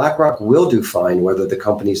fine. BlackRock will do fine whether the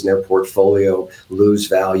companies in their portfolio lose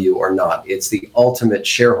value or not. It's the ultimate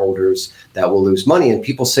shareholders that will lose money. And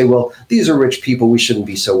people say, well, these are rich people. We shouldn't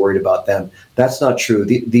be so worried about them. That's not true.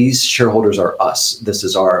 These shareholders are us. This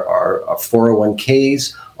is our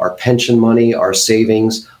 401ks, our pension money, our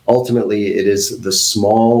savings. Ultimately, it is the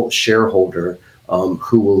small shareholder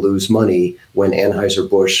who will lose money when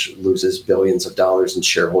Anheuser-Busch loses billions of dollars in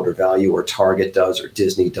shareholder value, or Target does, or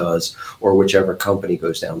Disney does, or whichever company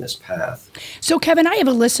goes down this path. So, Kevin, I have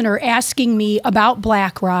a listener asking me about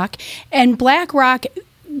BlackRock, and BlackRock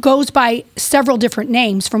goes by several different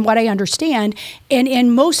names from what I understand. And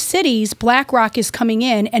in most cities, BlackRock is coming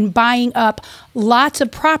in and buying up lots of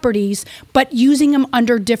properties, but using them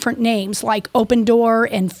under different names like Open Door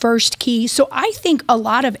and First Key. So I think a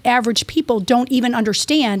lot of average people don't even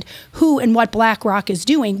understand who and what BlackRock is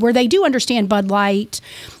doing, where they do understand Bud Light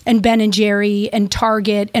and Ben & Jerry and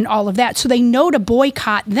Target and all of that. So they know to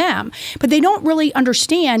boycott them, but they don't really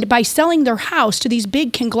understand by selling their house to these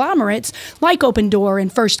big conglomerates like Open Door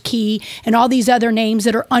and First Key and all these other names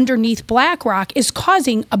that are underneath BlackRock is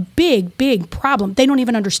causing a big, big problem. They don't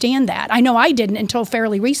even understand that. I know I didn't until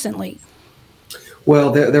fairly recently.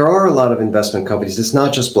 Well, there are a lot of investment companies. It's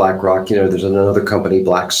not just BlackRock. There's another company,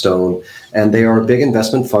 Blackstone, and they are big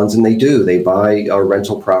investment funds, and they buy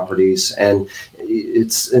rental properties. And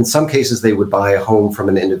it's in some cases they would buy a home from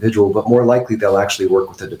an individual, but more likely they'll actually work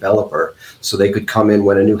with a developer. So they could come in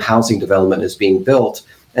when a new housing development is being built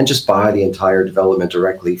and just buy the entire development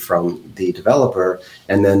directly from the developer,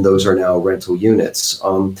 and then those are now rental units.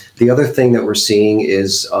 The other thing that we're seeing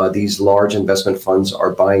is these large investment funds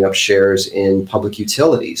are buying up shares in public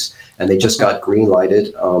utilities, and they just got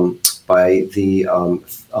green-lighted by the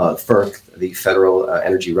FERC, the Federal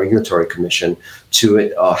Energy Regulatory Commission,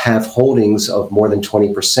 to have holdings of more than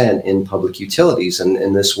 20% in public utilities. And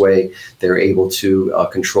in this way, they're able to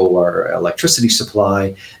control our electricity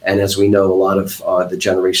supply. And as we know, a lot of the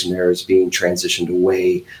generation there is being transitioned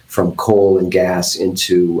away from coal and gas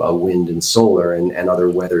into wind and solar and other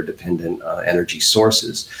weather-dependent energy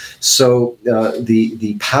sources. So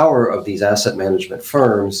the power of these asset management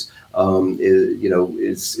firms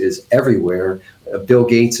is everywhere. Bill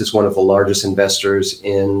Gates is one of the largest investors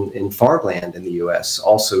in farmland in the U.S.,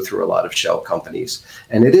 also through a lot of shell companies.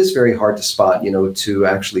 And it is very hard to spot, to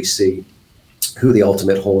actually see who the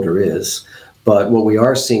ultimate holder is. But what we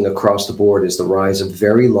are seeing across the board is the rise of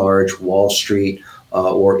very large Wall Street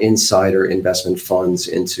or insider investment funds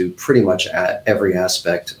into pretty much every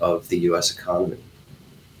aspect of the U.S. economy.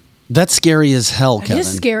 That's scary as hell, Kevin. It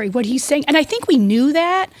is scary what he's saying. And I think we knew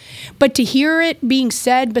that, but to hear it being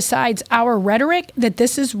said besides our rhetoric that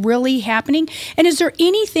this is really happening, and is there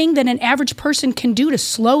anything that an average person can do to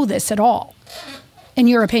slow this at all, in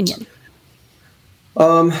your opinion? There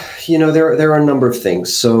are a number of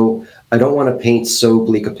things. So I don't want to paint so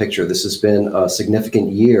bleak a picture. This has been a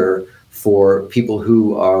significant year for people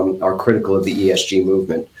who are critical of the ESG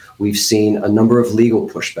movement. We've seen a number of legal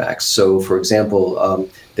pushbacks. So, for example,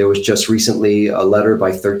 there was just recently a letter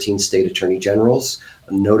by 13 state attorney generals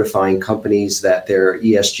notifying companies that their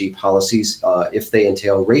ESG policies, if they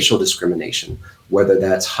entail racial discrimination, whether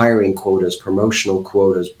that's hiring quotas, promotional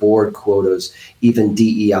quotas, board quotas, even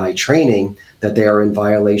DEI training, that they are in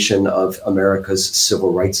violation of America's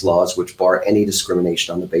civil rights laws, which bar any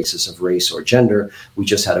discrimination on the basis of race or gender. We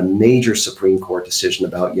just had a major Supreme Court decision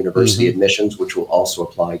about university admissions, which will also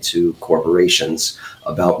apply to corporations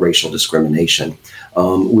about racial discrimination.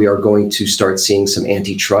 We are going to start seeing some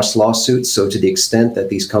antitrust lawsuits. So to the extent that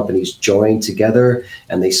these companies join together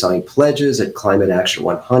and they sign pledges at Climate Action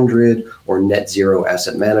 100 or Net Zero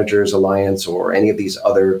Asset Managers Alliance or any of these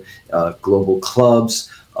other global clubs,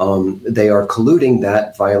 they are colluding.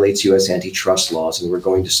 That violates U.S. antitrust laws, and we're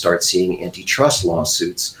going to start seeing antitrust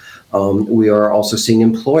lawsuits. We are also seeing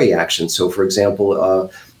employee action. So, for example,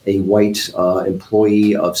 a white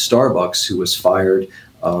employee of Starbucks who was fired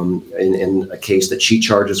in a case that she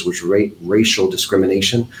charges was racial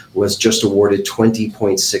discrimination, was just awarded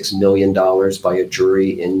 $20.6 million by a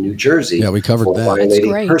jury in New Jersey. Yeah, we covered for that.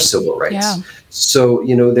 violating her civil rights. Yeah. So,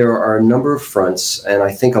 there are a number of fronts, and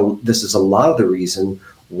I think this is a lot of the reason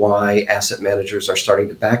why asset managers are starting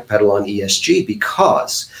to backpedal on ESG,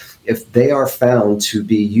 because if they are found to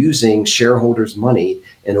be using shareholders' money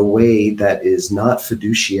in a way that is not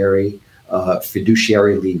fiduciarily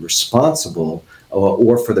responsible,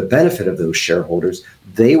 or for the benefit of those shareholders,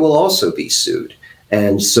 they will also be sued.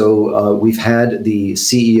 And so we've had the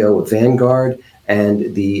CEO of Vanguard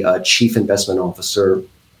and the chief investment officer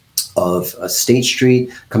of State Street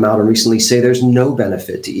come out and recently say there's no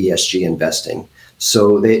benefit to ESG investing.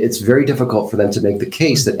 So it's very difficult for them to make the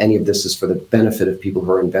case that any of this is for the benefit of people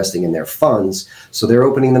who are investing in their funds. So they're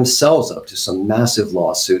opening themselves up to some massive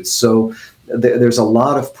lawsuits. So there's a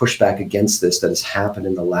lot of pushback against this that has happened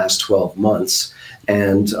in the last 12 months.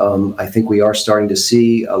 And I think we are starting to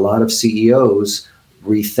see a lot of CEOs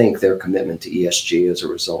rethink their commitment to ESG as a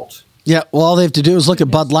result. Yeah, well, all they have to do is look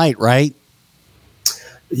at Bud Light, right?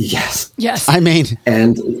 Yes. I mean,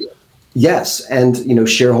 yes, and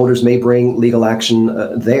shareholders may bring legal action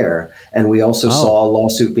there. And we also saw a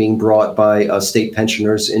lawsuit being brought by state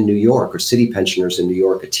pensioners in New York, or city pensioners in New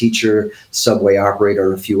York, a teacher, subway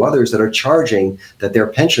operator, and a few others that are charging that their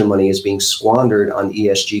pension money is being squandered on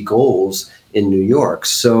ESG goals in New York.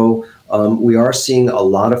 So we are seeing a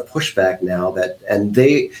lot of pushback now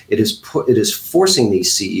it is forcing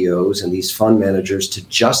these CEOs and these fund managers to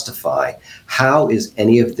justify, how is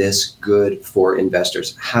any of this good for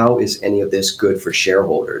investors? How is any of this good for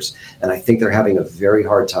shareholders? And I think they're having a very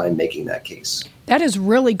hard time making that case. That is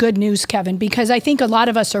really good news, Kevin, because I think a lot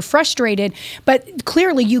of us are frustrated, but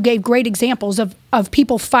clearly you gave great examples of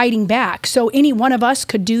people fighting back. So any one of us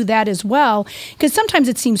could do that as well, because sometimes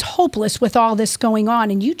it seems hopeless with all this going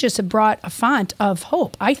on, and you just have brought a font of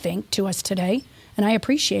hope, I think, to us today, and I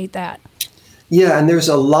appreciate that. Yeah, and there's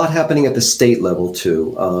a lot happening at the state level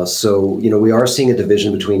too. So we are seeing a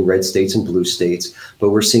division between red states and blue states,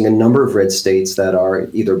 but we're seeing a number of red states that are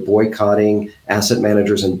either boycotting asset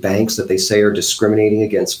managers and banks that they say are discriminating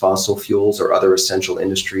against fossil fuels or other essential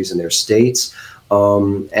industries in their states.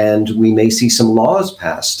 And we may see some laws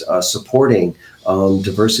passed supporting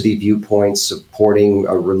diversity viewpoints, supporting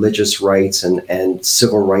religious rights and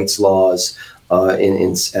civil rights laws at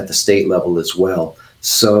the state level as well.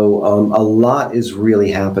 So a lot is really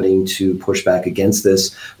happening to push back against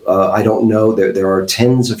this. I don't know. There are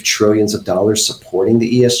tens of trillions of dollars supporting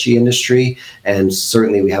the ESG industry. And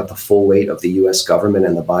certainly we have the full weight of the U.S. government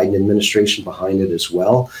and the Biden administration behind it as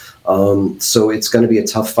well. So it's going to be a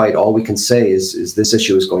tough fight. All we can say is this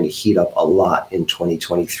issue is going to heat up a lot in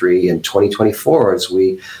 2023 and 2024 as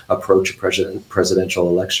we approach a presidential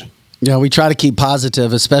election. Yeah, we try to keep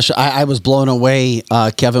positive, especially I was blown away,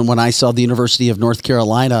 Kevin, when I saw the University of North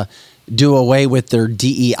Carolina do away with their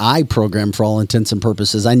DEI program for all intents and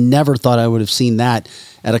purposes. I never thought I would have seen that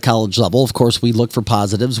at a college level. Of course, we look for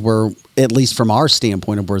positives where, at least from our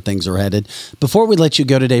standpoint of where things are headed. Before we let you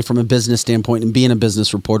go today from a business standpoint and being a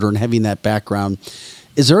business reporter and having that background,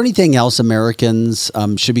 is there anything else Americans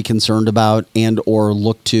should be concerned about and or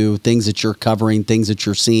look to, things that you're covering, things that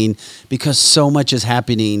you're seeing? Because so much is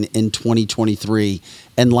happening in 2023,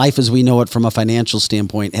 and life as we know it from a financial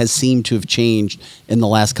standpoint has seemed to have changed in the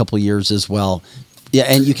last couple of years as well. Yeah,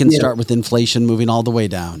 and you can start with inflation moving all the way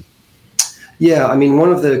down. Yeah, I mean,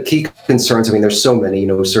 one of the key concerns, there's so many,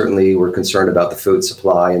 certainly we're concerned about the food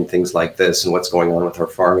supply and things like this and what's going on with our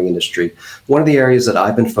farming industry. One of the areas that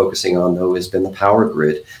I've been focusing on, though, has been the power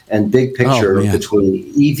grid and big picture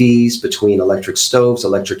between EVs, between electric stoves,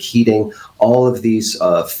 electric heating, all of these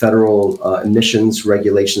federal emissions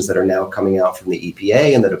regulations that are now coming out from the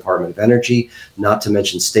EPA and the Department of Energy, not to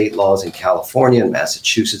mention state laws in California and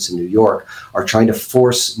Massachusetts and New York, are trying to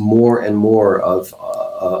force more and more of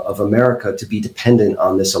America to be dependent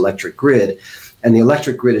on this electric grid. And the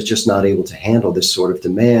electric grid is just not able to handle this sort of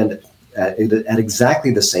demand at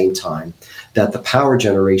exactly the same time that the power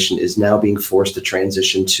generation is now being forced to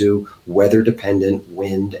transition to weather-dependent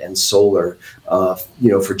wind and solar,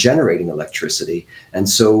 for generating electricity. And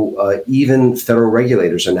so even federal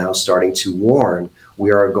regulators are now starting to warn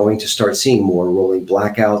we are going to start seeing more rolling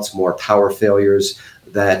blackouts, more power failures,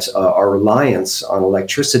 that our reliance on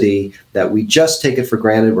electricity, that we just take it for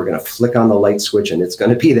granted, we're going to flick on the light switch and it's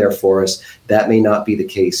going to be there for us. That may not be the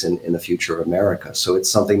case in the future of America. So it's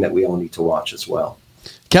something that we all need to watch as well.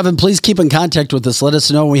 Kevin, please keep in contact with us. Let us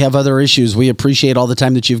know when we have other issues. We appreciate all the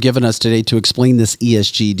time that you've given us today to explain this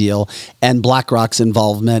ESG deal and BlackRock's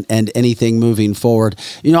involvement and anything moving forward.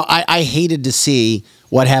 You know, I hated to see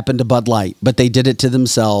what happened to Bud Light, but they did it to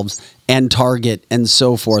themselves and Target and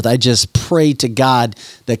so forth. I just pray to God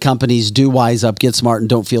that companies do wise up, get smart, and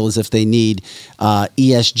don't feel as if they need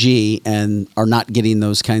ESG and are not getting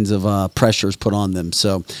those kinds of pressures put on them.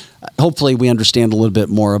 So hopefully we understand a little bit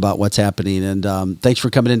more about what's happening. And thanks for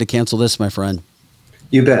coming in to cancel this, my friend.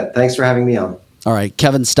 You bet. Thanks for having me on. All right.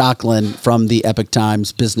 Kevin Stocklin from the Epoch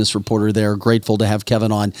Times, business reporter there. Grateful to have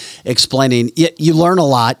Kevin on explaining. You learn a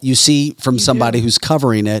lot. You see from somebody who's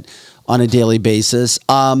covering it on a daily basis.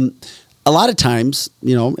 A lot of times,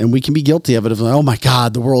 you know, and we can be guilty of it, of, oh my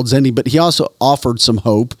God, the world's ending. But he also offered some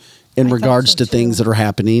hope in regards to things that are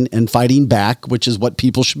happening and fighting back, which is what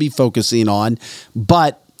people should be focusing on.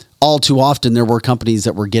 But all too often, there were companies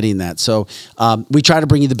that were getting that. So we try to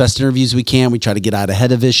bring you the best interviews we can. We try to get out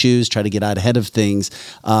ahead of issues, try to get out ahead of things.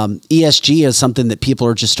 ESG is something that people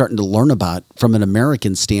are just starting to learn about from an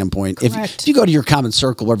American standpoint. If you go to your common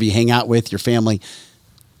circle, wherever you hang out with, your family,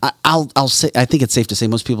 I'll say, I think it's safe to say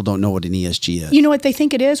most people don't know what an ESG is. You know what they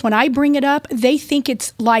think it is? When I bring it up, they think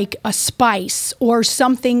it's like a spice or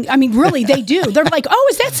something. I mean, really, they do. They're like, oh,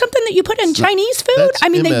 is that something that you put in Chinese food? That's I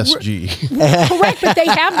mean, MSG. Correct, but they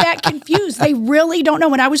have that confused. They really don't know.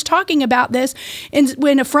 When I was talking about this,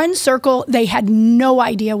 in a friend's circle, they had no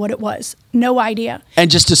idea what it was. No idea. And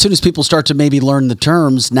just as soon as people start to maybe learn the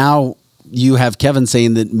terms, now you have Kevin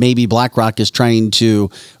saying that maybe BlackRock is trying to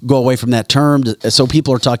go away from that term. So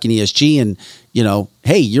people are talking ESG and, you know,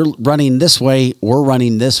 hey, you're running this way, we're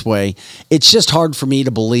running this way. It's just hard for me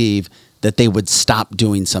to believe that they would stop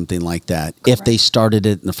doing something like that if they started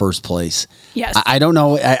it in the first place. Yes. I don't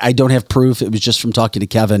know. I don't have proof. It was just from talking to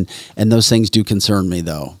Kevin, and those things do concern me,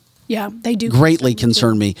 though. Yeah, they do. Greatly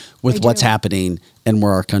concern me with what's happening and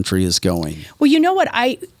where our country is going. Well, you know what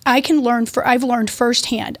I've learned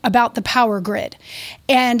firsthand about the power grid.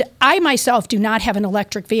 And I myself do not have an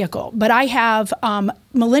electric vehicle, but I have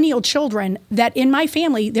millennial children that in my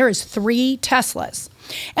family, there is 3 Teslas.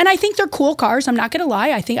 And I think they're cool cars. I'm not going to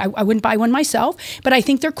lie. I think I wouldn't buy one myself, but I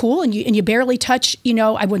think they're cool. And you barely touch, you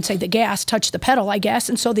know, I wouldn't say the gas, touch the pedal, I guess.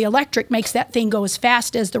 And so the electric makes that thing go as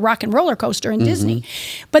fast as the rock and roller coaster in Disney.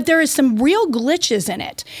 But there is some real glitches in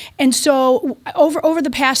it. And so over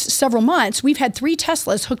the past several months, we've had 3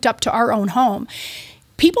 Teslas hooked up to our own home.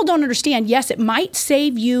 People don't understand, yes, it might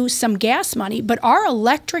save you some gas money, but our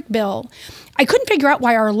electric bill, I couldn't figure out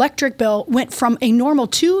why our electric bill went from a normal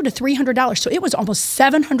 $200 to $300. So it was almost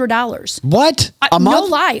 $700. What? A month? No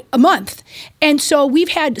lie, a month. And so we've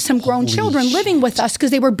had some grown children living with us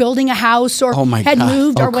because they were building a house or had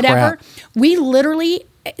moved or whatever. Crap. We literally,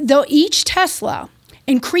 though each Tesla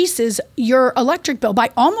increases your electric bill by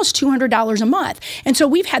almost $200 a month. And so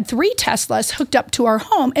we've had 3 Teslas hooked up to our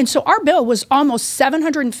home. And so our bill was almost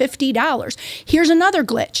 $750. Here's another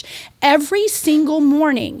glitch. Every single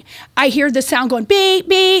morning, I hear the sound going beep,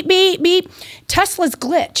 beep, beep, beep. Teslas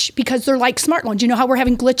glitch because they're like smartphones. You know how we're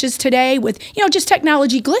having glitches today with, you know, just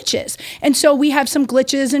technology glitches. And so we have some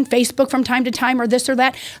glitches in Facebook from time to time or this or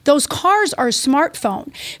that. Those cars are a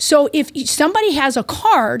smartphone. So if somebody has a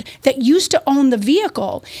card that used to own the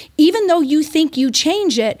vehicle, even though you think you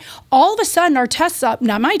change it, all of a sudden our Tesla,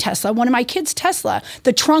 not my Tesla, one of my kids' Tesla,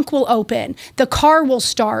 the trunk will open, the car will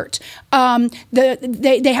start.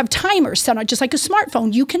 They have timers set on, just like a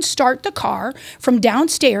smartphone. You can start the car from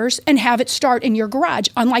downstairs and have it start in your garage.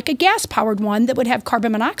 Unlike a gas-powered one that would have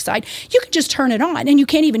carbon monoxide, you can just turn it on and you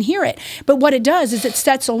can't even hear it. But what it does is it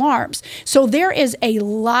sets alarms. So there is a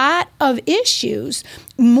lot of issues,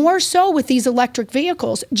 more so with these electric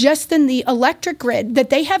vehicles, just than the electric grid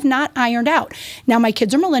that they have not ironed out. Now, my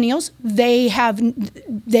kids are millennials. They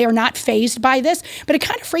are not fazed by this, but it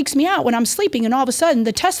kind of freaks me out when I'm sleeping and all of a sudden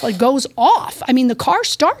the Tesla goes off. I mean, the car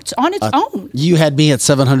starts on its own. You had me at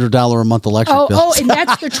 $700 a month electric bill. Oh, and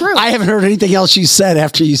that's the truth. I haven't heard anything else you said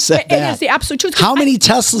after you said that. It is the absolute truth. How many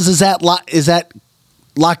Teslas is that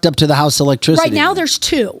locked up to the house electricity? Right now there's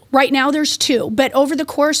 2. But over the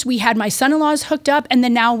course, we had my son-in-laws hooked up, and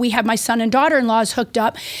then now we have my son and daughter-in-laws hooked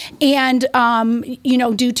up, and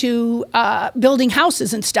due to building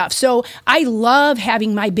houses and stuff. So I love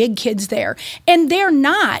having my big kids there, and they're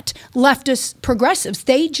not leftist progressives.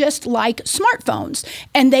 They just like smartphones,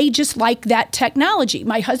 and they just like that technology.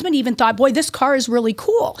 My husband even thought, boy, this car is really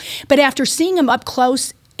cool. But after seeing him up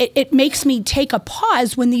close it makes me take a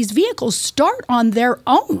pause when these vehicles start on their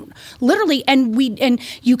own, literally. And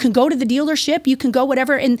you can go to the dealership, you can go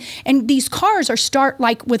whatever, and these cars start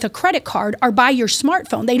like with a credit card or by your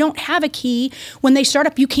smartphone. They don't have a key. When they start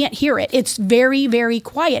up, you can't hear it. It's very, very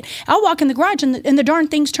quiet. I'll walk in the garage and the darn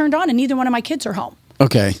thing's turned on, and neither one of my kids are home.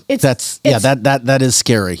 Okay, that is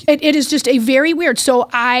scary. It is just a very weird. So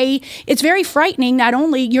it's very frightening. Not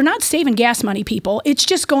only you're not saving gas money, people. It's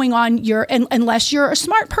just going on unless you're a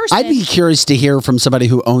smart person. I'd be curious to hear from somebody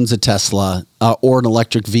who owns a Tesla or an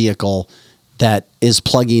electric vehicle that is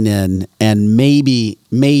plugging in and maybe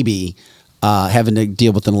having to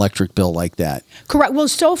deal with an electric bill like that. Correct. Well,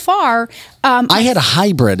 so far, I had a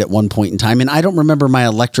hybrid at one point in time, and I don't remember my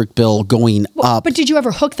electric bill going up. But did you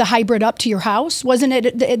ever hook the hybrid up to your house? Wasn't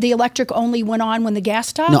it the electric only went on when the gas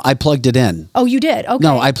stopped? No, I plugged it in. Oh, you did? Okay.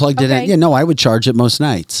 No, I plugged it in. Yeah, no, I would charge it most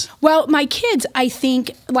nights. Well, my kids, I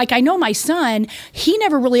think, like I know my son, he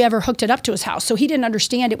never really ever hooked it up to his house, so he didn't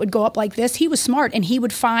understand it would go up like this. He was smart, and he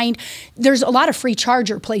would find there's a lot of free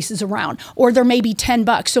charger places around, or there may be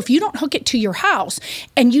 $10. So if you don't hook it to your house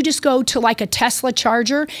and you just go to like a Tesla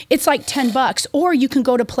charger, it's like $10. Or you can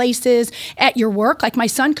go to places at your work, like my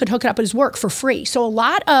son could hook it up at his work for free. So a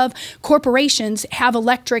lot of corporations have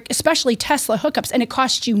electric, especially Tesla hookups, and it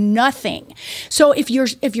costs you nothing. So if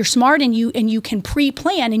you're smart and you can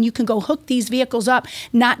pre-plan and you can go hook these vehicles up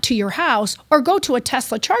not to your house or go to a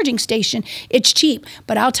Tesla charging station, it's cheap.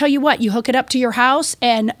 But I'll tell you what, you hook it up to your house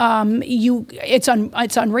and it's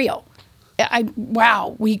unreal.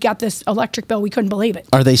 Wow, we got this electric bill. We couldn't believe it.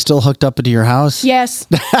 Are they still hooked up into your house? Yes.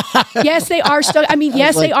 Yes, they are still. I mean,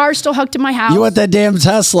 yes, they are still hooked to my house. You want that damn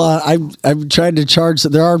Tesla? I'm trying to charge.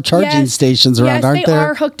 There are charging stations around, aren't there? Yes, they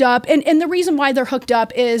are hooked up. And the reason why they're hooked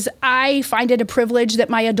up is I find it a privilege that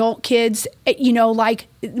my adult kids, like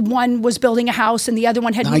one was building a house and the other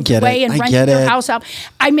one had moved away and rented their house out.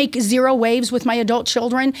 I make zero waves with my adult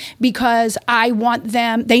children because I want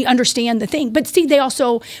them, they understand the thing. But see, they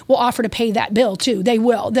also will offer to pay that bill too. They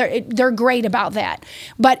will. They're great about that.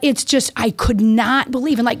 But it's just, I could not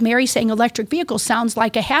believe, and like Mary saying electric vehicles sounds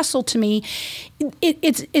like a hassle to me.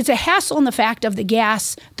 It's a hassle in the fact of the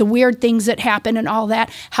gas, the weird things that happen and all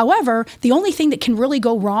that. However, the only thing that can really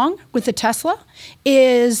go wrong with the Tesla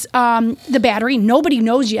is the battery. Nobody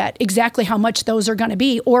knows yet exactly how much those are going to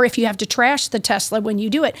be, or if you have to trash the Tesla when you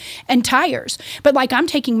do it, and tires. But like I'm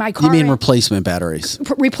taking my car. You mean replacement batteries?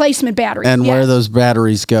 Replacement batteries. And where those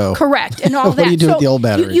batteries go? Correct. And all what that. What do you do with the old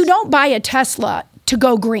batteries? You don't buy a Tesla to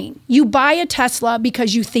go green. You buy a Tesla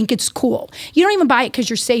because you think it's cool. You don't even buy it because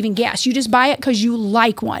you're saving gas. You just buy it because you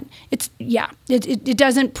like one. It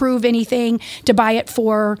doesn't prove anything to buy it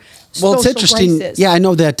for social it's interesting. graces. Yeah, I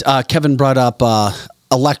know that Kevin brought up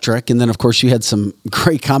electric, and then of course you had some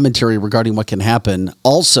great commentary regarding what can happen.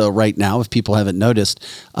 Also, right now, if people haven't noticed,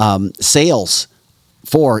 sales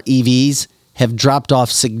for EVs have dropped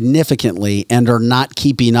off significantly and are not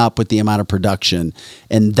keeping up with the amount of production.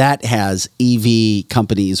 And that has EV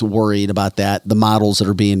companies worried about that, the models that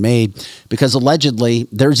are being made, because allegedly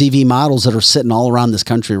there's EV models that are sitting all around this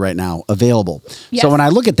country right now available. Yes. So when I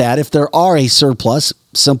look at that, if there are a surplus,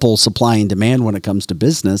 simple supply and demand when it comes to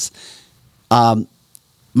business,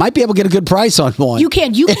 might be able to get a good price on one. You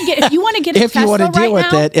can get, if you want to get a if Tesla you want to deal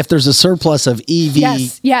with it, if there's a surplus of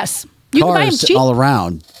EV yes. You can buy them cheap. all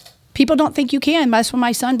around. People don't think you can. That's when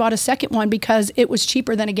my son bought a second one because it was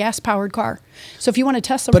cheaper than a gas-powered car. So if you want a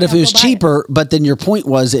Tesla, but if it was cheaper, but then your point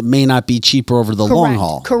was it may not be cheaper over the long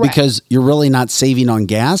haul, because you're really not saving on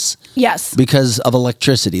gas. Yes, because of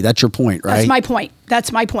electricity. That's your point, right?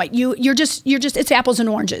 That's my point. You're just it's apples and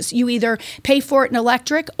oranges. You either pay for it in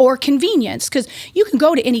electric or convenience, because you can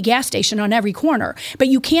go to any gas station on every corner, but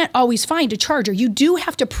you can't always find a charger. You do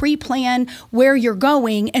have to pre-plan where you're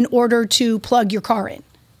going in order to plug your car in.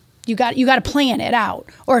 You got to plan it out,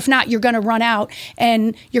 or if not, you're going to run out,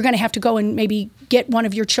 and you're going to have to go and maybe get one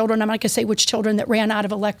of your children. I'm not going to say which children that ran out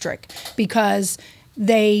of electric because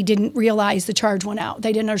they didn't realize the charge went out.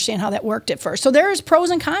 They didn't understand how that worked at first. So there's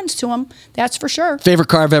pros and cons to them. That's for sure. Favorite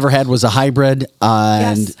car I've ever had was a hybrid,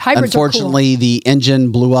 and hybrids unfortunately, are cool. The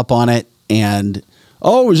engine blew up on it, and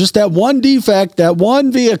it was just that one defect, that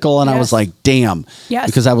one vehicle. And I was like, damn. Yes.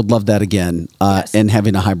 Because I would love that again. And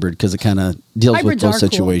having a hybrid, because it kind of deals Hybrids with both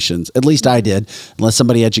situations. Cool. At least I did. Unless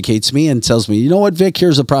somebody educates me and tells me, you know what, Vic,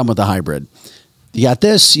 here's the problem with a hybrid. You got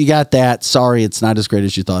this, you got that. Sorry, it's not as great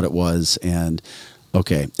as you thought it was. And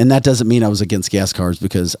okay. And that doesn't mean I was against gas cars,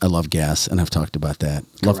 because I love gas. And I've talked about that.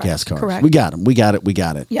 Love gas cars. Correct. We got them. We got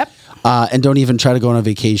it. Yep. And don't even try to go on a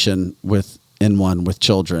vacation with in one with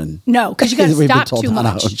children. No, because you got to We've been stop told too not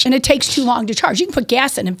much, to. and it takes too long to charge. You can put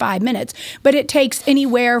gas in 5 minutes, but it takes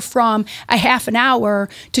anywhere from a half an hour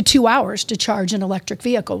to 2 hours to charge an electric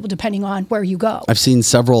vehicle, depending on where you go. I've seen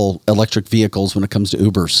several electric vehicles when it comes to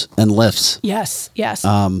Ubers and Lyfts. Yes.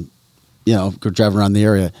 Go driving around the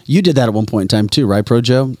area. You did that at one point in time too, right,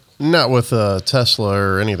 Projo? Not with Tesla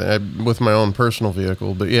or anything, with my own personal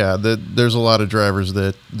vehicle. But yeah, there's a lot of drivers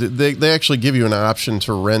that they actually give you an option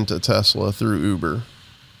to rent a Tesla through Uber.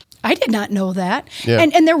 I did not know that. Yeah.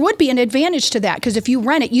 And there would be an advantage to that, because if you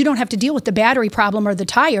rent it, you don't have to deal with the battery problem or the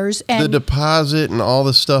tires. And the deposit and all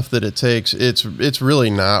the stuff that it takes, it's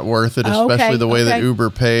really not worth it, especially the way that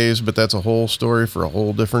Uber pays. But that's a whole story for a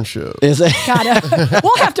whole different show. Is it?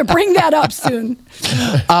 We'll have to bring that up soon.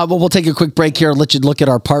 Well, we'll take a quick break here. Let you look at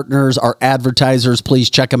our partners, our advertisers.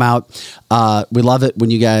 Please check them out. We love it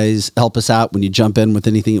when you guys help us out, when you jump in with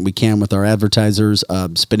anything that we can with our advertisers,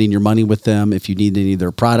 spending your money with them if you need any of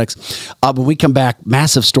their products. When we come back,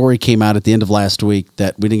 massive story came out at the end of last week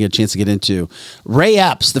that we didn't get a chance to get into. Ray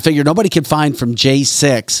Epps, the figure nobody could find from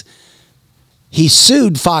J6, he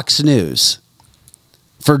sued Fox News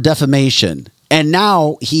for defamation, and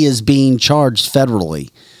now he is being charged federally.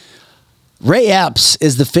 Ray Epps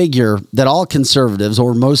is the figure that all conservatives,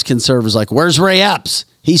 or most conservatives, like, where's Ray Epps?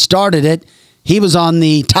 He started it. He was on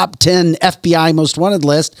the top 10 FBI most wanted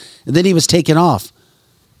list, and then he was taken off.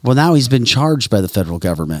 Well, now he's been charged by the federal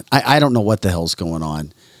government. I don't know what the hell's going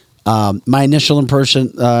on. My initial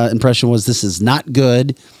impression was this is not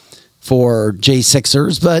good for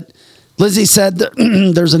J6ers, but Lizzie said that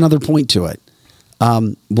there's another point to it.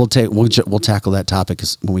 We'll tackle that topic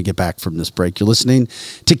when we get back from this break. You're listening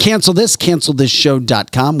to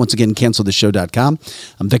cancelthisshow.com. Once again, cancelthisshow.com.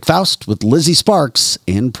 I'm Vic Faust with Lizzie Sparks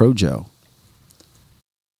and Projo.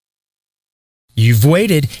 You've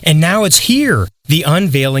waited, and now it's here. The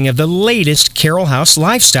unveiling of the latest Carroll House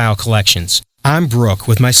lifestyle collections. I'm Brooke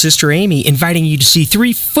with my sister Amy, inviting you to see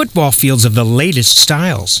 3 football fields of the latest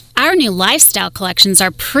styles. Our new lifestyle collections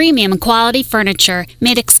are premium quality furniture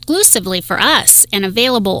made exclusively for us and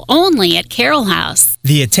available only at Carroll House.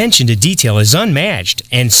 The attention to detail is unmatched,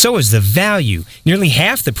 and so is the value, nearly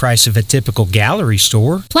half the price of a typical gallery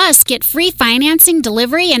store. Plus, get free financing,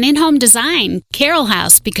 delivery, and in-home design. Carroll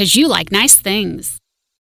House, because you like nice things.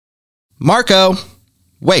 Marco,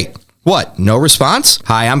 wait. What? No response?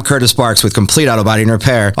 Hi, I'm Curtis Sparks with Complete Auto Body and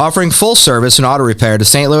Repair, offering full service and auto repair to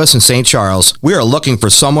St. Louis and St. Charles. We are looking for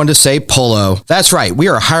someone to say polo. That's right, we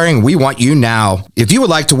are hiring. We want you now. If you would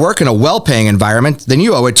like to work in a well-paying environment, then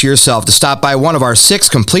you owe it to yourself to stop by one of our 6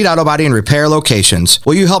 Complete Auto Body and Repair locations.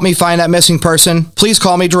 Will you help me find that missing person? Please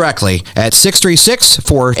call me directly at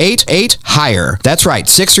 636-488-HIRE. That's right,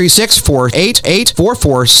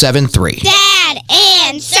 636-488-4473. Dad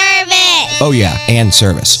and service. Oh yeah, and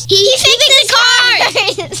service. He fixed the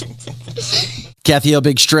cars. Kathy O.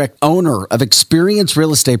 Big Strick, owner of Experience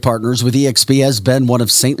Real Estate Partners with EXP, has been one of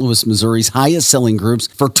St. Louis, Missouri's highest selling groups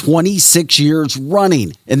for 26 years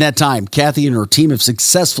running. In that time, Kathy and her team have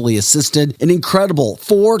successfully assisted an incredible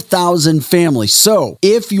 4,000 families. So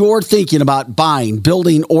if you're thinking about buying,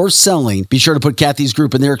 building, or selling, be sure to put Kathy's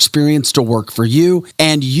group and their experience to work for you,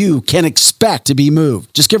 and you can expect to be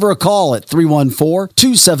moved. Just give her a call at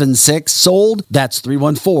 314-276-SOLD. That's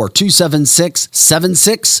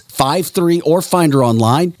 314-276-7653, or find her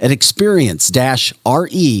online at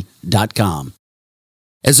experience-re.com.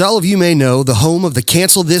 As all of you may know, the home of the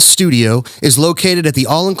Cancel This studio is located at the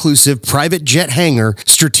all-inclusive private jet hangar,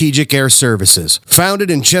 Strategic Air Services.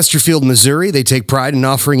 Founded in Chesterfield, Missouri, they take pride in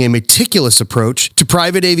offering a meticulous approach to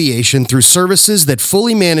private aviation through services that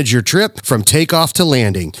fully manage your trip from takeoff to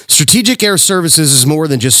landing. Strategic Air Services is more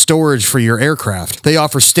than just storage for your aircraft. They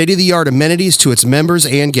offer state-of-the-art amenities to its members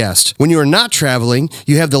and guests. When you are not traveling,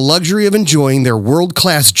 you have the luxury of enjoying their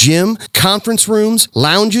world-class gym, conference rooms,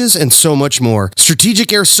 lounges, and so much more.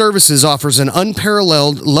 Strategic Air Services offers an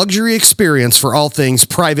unparalleled luxury experience for all things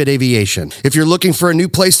private aviation. If you're looking for a new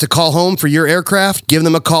place to call home for your aircraft, give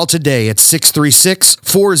them a call today at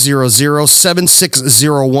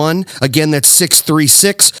 636-400-7601. Again, that's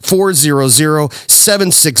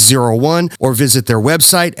 636-400-7601, or visit their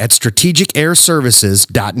website at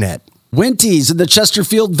strategicairservices.net. Winty's in the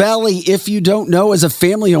Chesterfield Valley, if you don't know, is a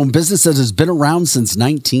family-owned business that has been around since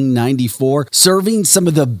 1994, serving some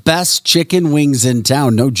of the best chicken wings in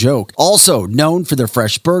town, no joke. Also known for their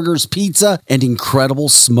fresh burgers, pizza, and incredible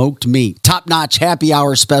smoked meat. Top-notch happy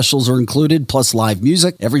hour specials are included, plus live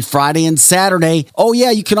music every Friday and Saturday. Oh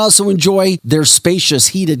yeah, you can also enjoy their spacious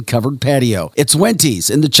heated covered patio. It's Winty's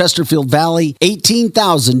in the Chesterfield Valley,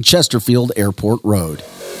 18,000 Chesterfield Airport Road.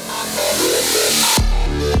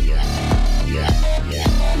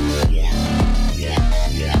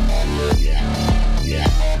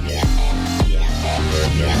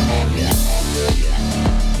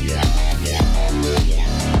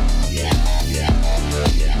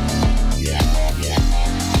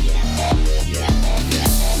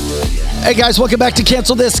 Hey guys, welcome back to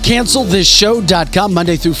CancelThisShow.com,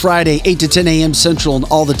 Monday through Friday, 8 to 10 a.m. Central and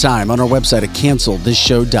all the time on our website at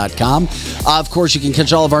CancelThisShow.com. Of course, you can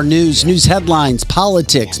catch all of our news headlines,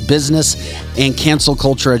 politics, business, and cancel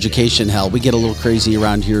culture education. Hell, we get a little crazy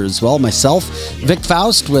around here as well. Myself, Vic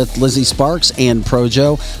Faust with Lizzie Sparks and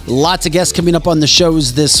Projo. Lots of guests coming up on the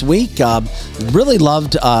shows this week. Really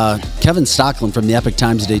loved Kevin Stocklin from the Epic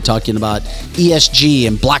Times today talking about ESG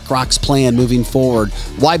and BlackRock's plan moving forward.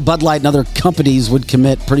 Why Bud Light and other companies would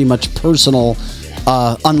commit pretty much personal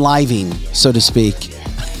unliving, so to speak.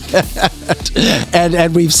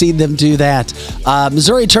 and we've seen them do that.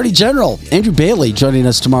 Missouri Attorney General Andrew Bailey joining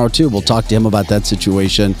us tomorrow, too. We'll talk to him about that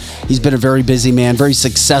situation. He's been a very busy man, very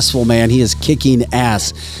successful man. He is kicking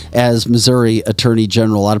ass as Missouri Attorney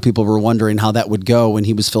General. A lot of people were wondering how that would go when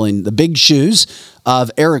he was filling the big shoes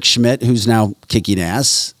of Eric Schmidt, who's now kicking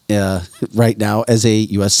ass right now as a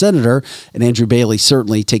U.S. Senator, and Andrew Bailey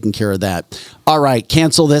certainly taking care of that. All right,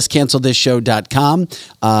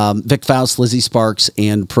 CancelThisShow.com. Vic Faust, Lizzie Sparks,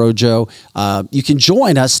 and Projo. You can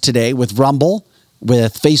join us today with Rumble,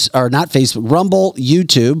 with Rumble,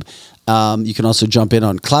 YouTube. You can also jump in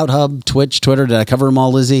on CloutHub, Twitch, Twitter. Did I cover them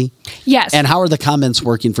all, Lizzie? Yes. And how are the comments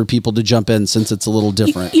working for people to jump in since it's a little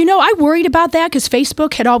different? I worried about that because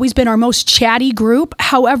Facebook had always been our most chatty group.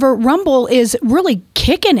 However, Rumble is really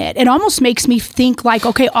kicking it. It almost makes me think like,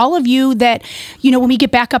 okay, all of you that, when we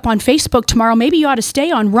get back up on Facebook tomorrow, maybe you ought to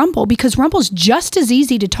stay on Rumble because Rumble's just as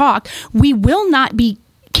easy to talk. We will not be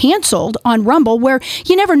canceled on Rumble, where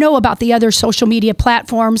you never know about the other social media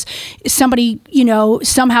platforms. Somebody,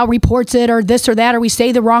 somehow reports it or this or that, or we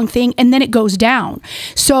say the wrong thing and then it goes down.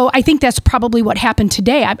 So I think that's probably what happened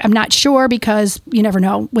today. I'm not sure because you never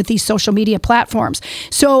know with these social media platforms.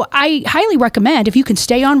 So I highly recommend if you can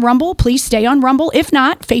stay on Rumble, please stay on Rumble. If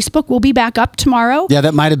not, Facebook will be back up tomorrow. Yeah,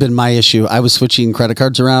 that might have been my issue. I was switching credit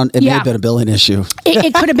cards around. It may have been a billing issue.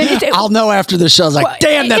 It could have been. I'll know after the show. I was like,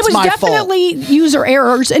 damn, that's my fault. It was definitely user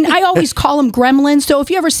errors. And I always call them gremlins. So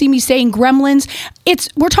if you ever see me saying gremlins,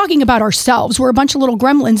 we're talking about ourselves. We're a bunch of little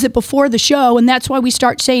gremlins that before the show, and that's why we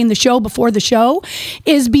start saying the show before the show,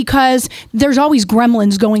 is because there's always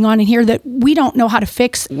gremlins going on in here that we don't know how to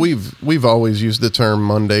fix. We've always used the term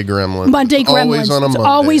Monday gremlin. Monday gremlins.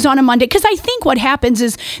 Always on a Monday. Because I think what happens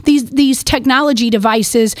is these technology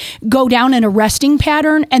devices go down in a resting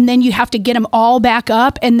pattern, and then you have to get them all back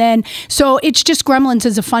up. And then, so it's just gremlins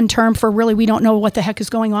is a fun term for really we don't know what the heck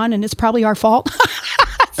is going on, and it's probably our fault.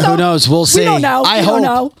 So, who knows? We'll see. We don't know. I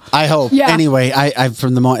hope. Yeah. Anyway,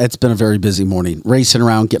 from the moment, it's been a very busy morning, racing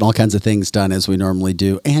around, getting all kinds of things done as we normally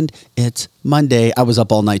do, and it's Monday. I was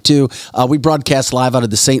up all night too. We broadcast live out of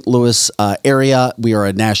the St. Louis area. We are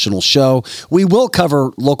a national show. We will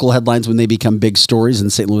cover local headlines when they become big stories,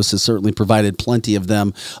 and St. Louis has certainly provided plenty of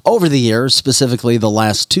them over the years, specifically the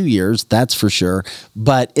last 2 years, that's for sure.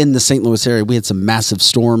 But in the St. Louis area, we had some massive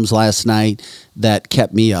storms last night that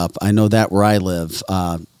kept me up. I know that where I live.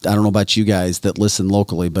 I don't know about you guys that listen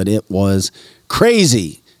locally, but it was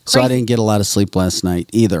crazy. So I didn't get a lot of sleep last night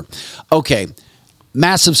either. Okay.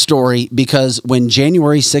 Massive story because when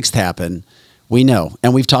January 6th happened, we know,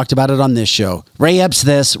 and we've talked about it on this show, Ray Epps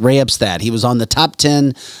this, Ray Epps that. He was on the top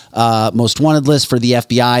 10 most wanted list for the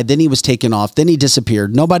FBI. Then he was taken off. Then he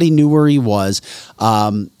disappeared. Nobody knew where he was.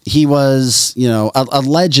 He was,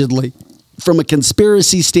 allegedly, from a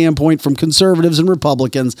conspiracy standpoint, from conservatives and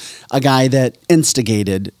Republicans, a guy that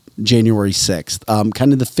instigated January 6th,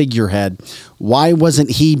 kind of the figurehead. Why wasn't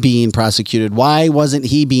he being prosecuted? Why wasn't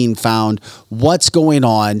he being found? What's going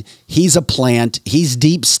on? He's a plant. He's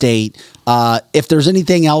deep state. If there's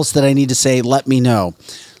anything else that I need to say, let me know.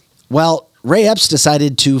 Well, Ray Epps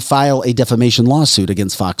decided to file a defamation lawsuit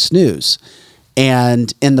against Fox News.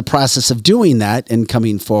 And in the process of doing that and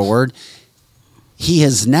coming forward, he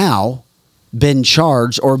has now been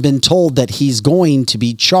charged or been told that he's going to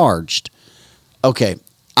be charged. Okay.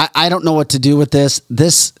 I don't know what to do with this.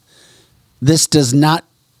 This does not,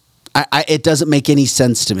 it doesn't make any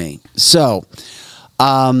sense to me. So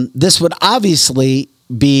this would obviously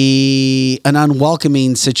be an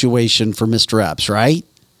unwelcoming situation for Mr. Epps, right?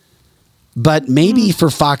 But maybe for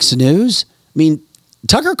Fox News. I mean,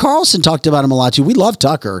 Tucker Carlson talked about him a lot too. We love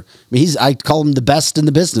Tucker. I mean, I call him the best in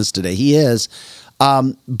the business today. He is.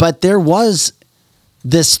 But there was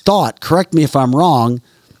this thought, correct me if I'm wrong,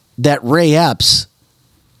 that Ray Epps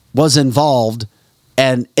was involved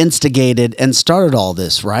and instigated and started all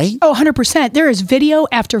this, right? Oh, 100%. There is video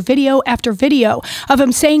after video after video of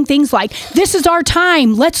him saying things like, this is our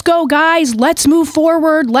time. Let's go, guys. Let's move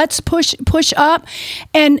forward. Let's push up.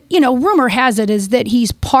 And, rumor has it is that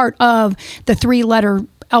he's part of the three-letter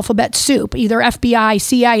alphabet soup, either FBI,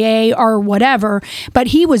 CIA, or whatever. But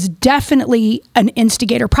he was definitely an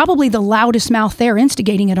instigator, probably the loudest mouth there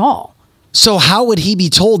instigating it all. So how would he be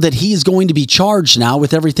told that he's going to be charged now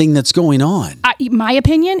with everything that's going on? My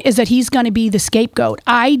opinion is that he's going to be the scapegoat.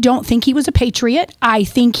 I don't think he was a patriot. I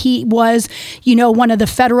think he was, one of the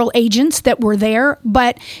federal agents that were there.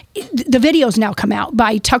 But the videos now come out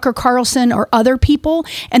by Tucker Carlson or other people,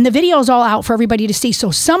 and the video's all out for everybody to see.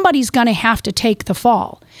 So somebody's going to have to take the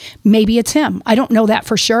fall. Maybe it's him. I don't know that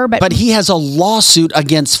for sure. But he has a lawsuit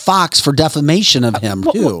against Fox for defamation of him,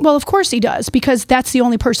 too. Well, of course he does, because that's the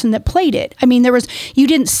only person that played it. I mean, you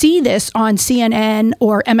didn't see this on CNN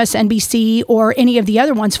or MSNBC or any of the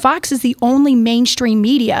other ones. Fox is the only mainstream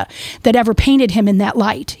media that ever painted him in that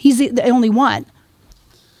light. He's the only one.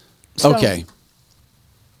 So, okay.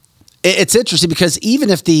 It's interesting because even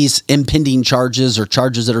if these impending charges or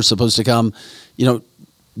charges that are supposed to come,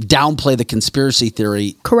 downplay the conspiracy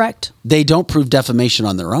theory. Correct. They don't prove defamation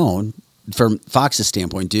on their own from Fox's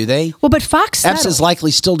standpoint, do they? Well, but Fox Epps is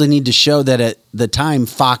likely still to need to show that at the time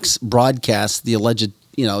Fox broadcast the alleged,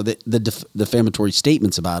 the defamatory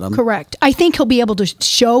statements about him. Correct. I think he'll be able to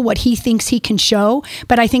show what he thinks he can show,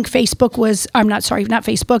 but I think that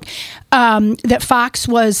Fox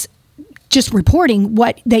was just reporting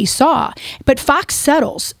what they saw. But Fox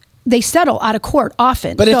settles. They settle out of court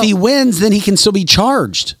often. But if he wins, then he can still be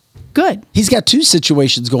charged. Good. He's got two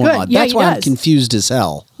situations going on. Yeah, that's why I'm confused as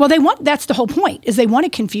hell. Well, that's the whole point, is they want to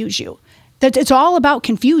confuse you. That it's all about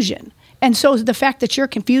confusion. And so the fact that you're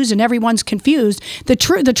confused and everyone's confused, the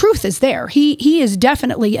truth is there. He is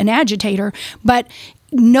definitely an agitator, but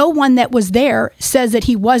no one that was there says that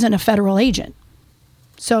he wasn't a federal agent.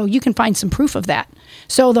 So you can find some proof of that.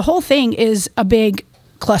 So the whole thing is a big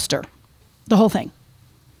cluster. The whole thing.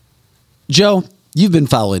 Joe, you've been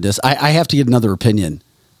following this. I have to get another opinion.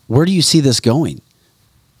 Where do you see this going?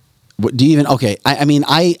 What, do you even, okay,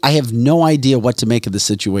 I have no idea what to make of the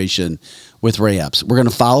situation with Ray Epps. We're going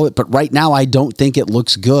to follow it, but right now I don't think it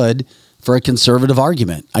looks good for a conservative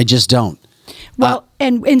argument. I just don't. Well,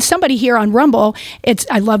 and somebody here on Rumble,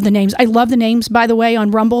 I love the names. I love the names, by the way, on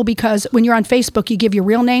Rumble, because when you're on Facebook, you give your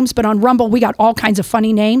real names, but on Rumble, we got all kinds of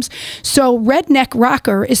funny names. So Redneck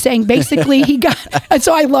Rocker is saying basically and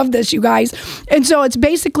so I love this, you guys. And so it's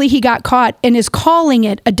basically he got caught and is calling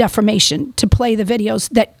it a defamation to play the videos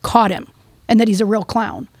that caught him and that he's a real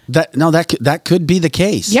clown. That could be the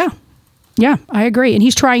case. Yeah. Yeah, I agree. And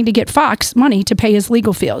he's trying to get Fox money to pay his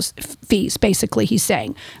legal fees, basically, he's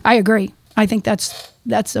saying. I agree. I think that's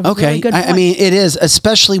a really good point. It is,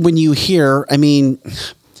 especially when you hear,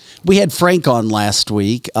 we had Frank on last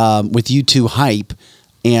week with U2 Hype,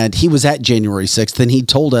 and he was at January 6th, and he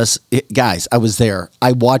told us, guys, I was there.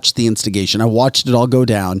 I watched the instigation. I watched it all go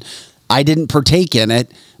down. I didn't partake in it,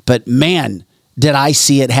 but man, did I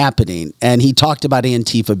see it happening. And he talked about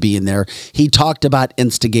Antifa being there. He talked about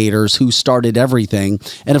instigators who started everything.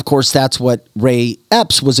 And of course, that's what Ray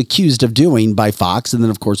Epps was accused of doing by Fox. And then,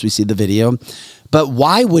 of course, we see the video. But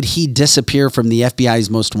why would he disappear from the FBI's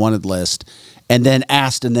most wanted list and then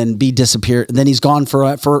asked and then be disappeared? And then he's gone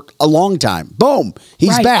for a long time. Boom.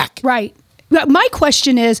 He's back. Right. My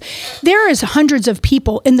question is, there is hundreds of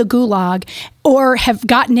people in the gulag or have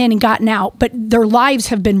gotten in and gotten out, but their lives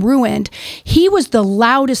have been ruined. He was the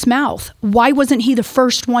loudest mouth. Why wasn't he the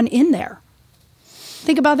first one in there?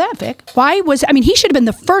 Think about that, Vic. He should have been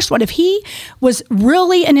the first one. If he was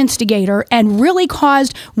really an instigator and really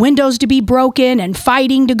caused windows to be broken and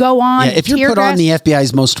fighting to go on. Yeah, if you're put on the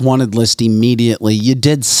FBI's most wanted list immediately, you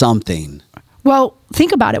did something. Well,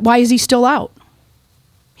 think about it. Why is he still out?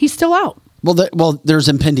 He's still out. Well, there's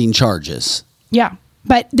impending charges. Yeah,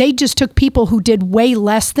 but they just took people who did way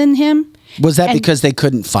less than him. Was that because they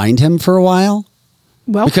couldn't find him for a while?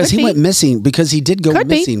 Well, because he went missing, because he did go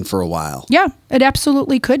missing for a while. Yeah, it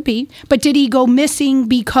absolutely could be. But did he go missing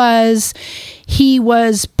because he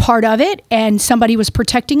was part of it and somebody was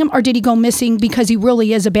protecting him? Or did he go missing because he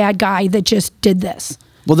really is a bad guy that just did this?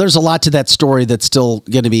 Well, there's a lot to that story that's still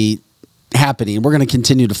going to be happening. We're going to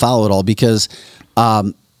continue to follow it all because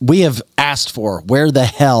we have asked for, where the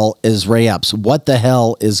hell is Ray Epps? What the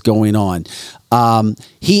hell is going on?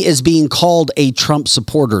 He is being called a Trump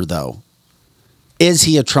supporter, though. Is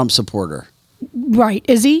he a Trump supporter? Right.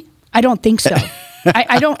 Is he? I don't think so.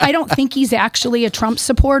 I don't think he's actually a Trump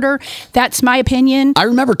supporter. That's my opinion. I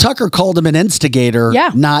remember Tucker called him an instigator,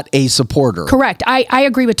 not a supporter. Correct. I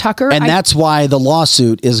agree with Tucker. And that's why the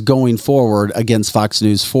lawsuit is going forward against Fox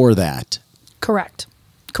News for that. Correct.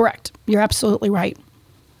 You're absolutely right.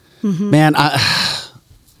 Mm-hmm. Man,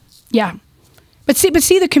 yeah. But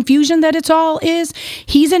see the confusion that it's all is.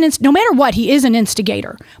 He's no matter what, he is an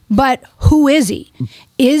instigator. But who is he?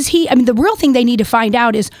 Is he? I mean, the real thing they need to find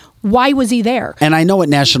out is why was he there? And I know what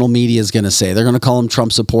national media is going to say. They're going to call him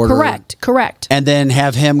Trump supporter. Correct. And then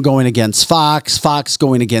have him going against Fox, Fox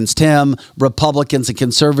going against him, Republicans and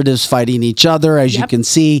conservatives fighting each other. As you can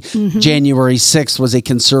see, January 6th was a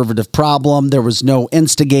conservative problem. There was no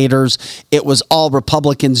instigators. It was all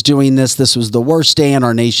Republicans doing this. This was the worst day in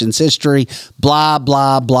our nation's history. Blah,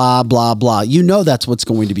 blah, blah, blah, blah. You know that's what's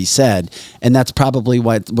going to be said. And that's probably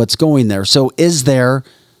what's going there. So is there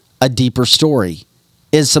a deeper story?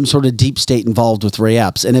 Is some sort of deep state involved with Ray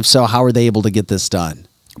Epps? And if so, how are they able to get this done?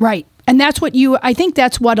 Right. And I think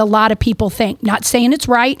that's what a lot of people think. Not saying it's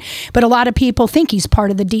right, but a lot of people think he's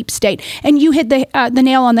part of the deep state. And you hit the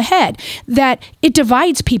nail on the head, that it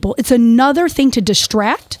divides people. It's another thing to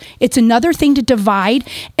distract. It's another thing to divide.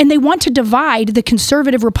 And they want to divide the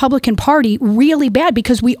conservative Republican Party really bad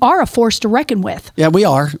because we are a force to reckon with. Yeah, we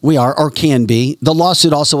are, or can be. The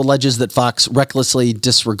lawsuit also alleges that Fox recklessly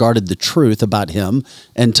disregarded the truth about him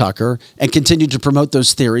and Tucker and continued to promote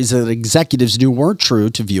those theories that executives knew weren't true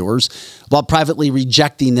to viewers, while privately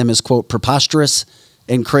rejecting them as, quote, preposterous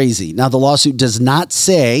and crazy. Now, the lawsuit does not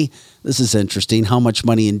say, this is interesting, how much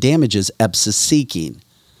money in damages Epps is seeking.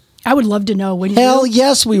 I would love to know. Hell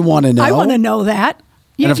yes, we want to know. I want to know that.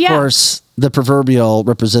 And of course, the proverbial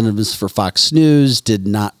representatives for Fox News did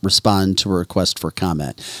not respond to a request for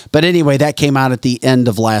comment. But anyway, that came out at the end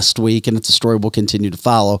of last week, and it's a story we'll continue to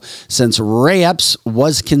follow since Ray Epps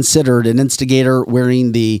was considered an instigator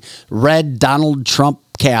wearing the red Donald Trump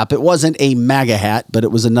cap. It wasn't a MAGA hat, but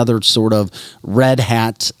it was another sort of red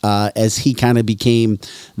hat as he kind of became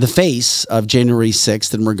the face of January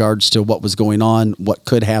 6th in regards to what was going on, what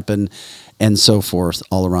could happen, and so forth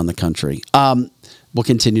all around the country. We'll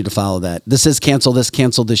continue to follow that. This is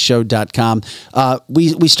cancelthisshow.com.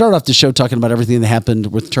 We start off the show talking about everything that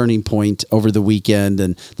happened with Turning Point over the weekend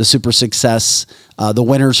and the super success. The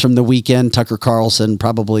winners from the weekend, Tucker Carlson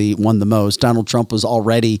probably won the most. Donald Trump was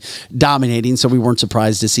already dominating, so we weren't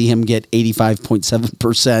surprised to see him get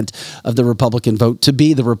 85.7% of the Republican vote to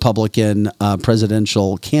be the Republican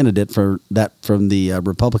presidential candidate from the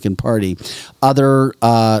Republican Party. Other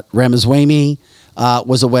Ramaswamy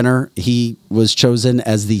was a winner. He was chosen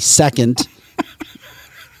as the second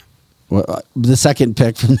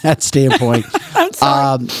pick from that standpoint. I'm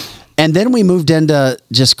sorry. And then we moved into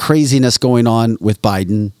just craziness going on with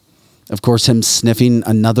Biden. Of course, him sniffing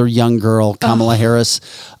another young girl, Kamala Harris,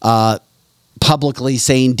 publicly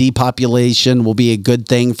saying depopulation will be a good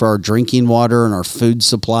thing for our drinking water and our food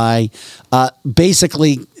supply.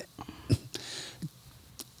 Basically,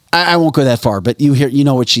 I won't go that far, but you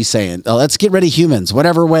know what she's saying. Let's get rid of humans,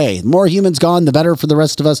 whatever way. The more humans gone, the better for the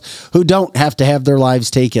rest of us who don't have to have their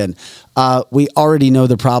lives taken. We already know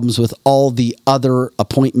the problems with all the other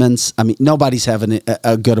appointments. I mean, nobody's having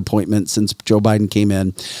a good appointment since Joe Biden came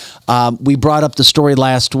in. We brought up the story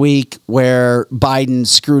last week where Biden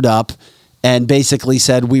screwed up and basically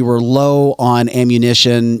said we were low on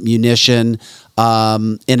munition,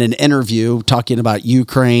 in an interview talking about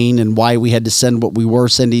Ukraine and why we had to send what we were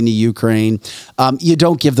sending to Ukraine. You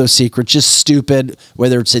don't give those secrets, just stupid,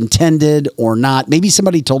 whether it's intended or not. Maybe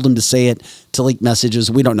somebody told him to say it to leak messages.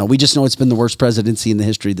 We don't know. We just know it's been the worst presidency in the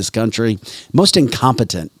history of this country. Most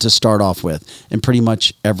incompetent to start off with. And pretty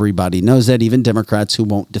much everybody knows that, even Democrats who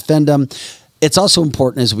won't defend him. It's also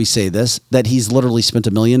important, as we say this, that he's literally spent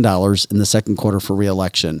 $1 million in the second quarter for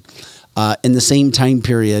re-election. In the same time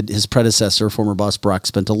period, his predecessor, former boss Barack,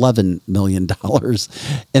 spent $11 million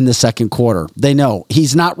in the second quarter. They know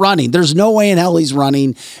he's not running. There's no way in hell he's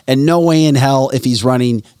running, and no way in hell if he's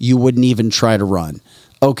running, you wouldn't even try to run.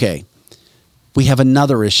 Okay, we have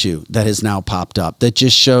another issue that has now popped up that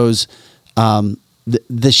just shows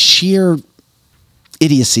the sheer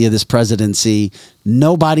idiocy of this presidency.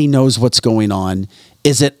 Nobody knows what's going on.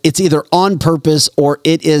 It's either on purpose or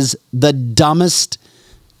it is the dumbest,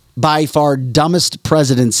 by far dumbest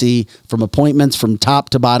presidency from appointments from top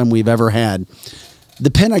to bottom we've ever had.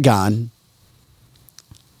 The Pentagon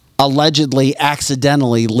allegedly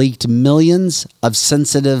accidentally leaked millions of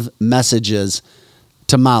sensitive messages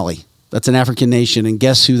to Mali. That's an African nation, and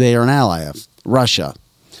guess who they are an ally of? Russia.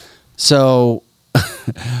 So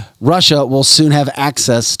Russia will soon have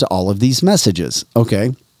access to all of these messages.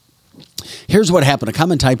 Okay. Here's what happened. A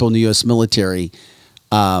common typo in the U.S. military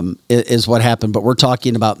is what happened, but we're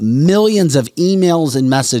talking about millions of emails and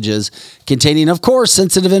messages containing, of course,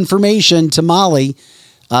 sensitive information to Mali.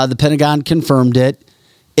 The Pentagon confirmed it.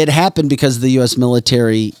 It happened because the U.S.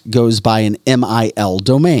 military goes by an MIL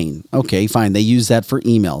domain. Okay, fine. They use that for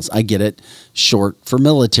emails. I get it. Short for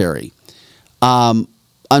military.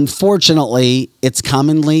 Unfortunately, it's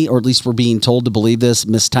commonly, or at least we're being told to believe this,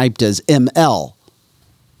 mistyped as ML,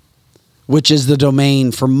 which is the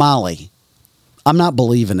domain for Mali. I'm not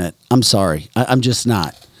believing it. I'm sorry. I'm just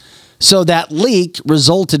not. So that leak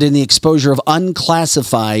resulted in the exposure of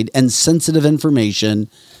unclassified and sensitive information,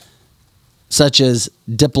 such as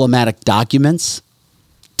diplomatic documents,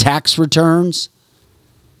 tax returns,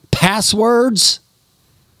 passwords.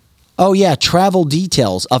 Oh, yeah, travel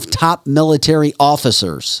details of top military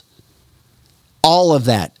officers. All of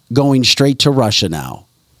that going straight to Russia now.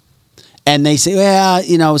 And they say,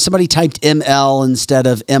 somebody typed ML instead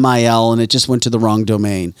of MIL and it just went to the wrong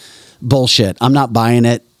domain. Bullshit. I'm not buying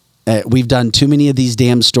it. We've done too many of these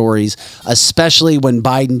damn stories, especially when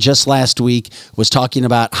Biden just last week was talking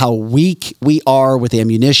about how weak we are with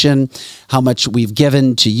ammunition, how much we've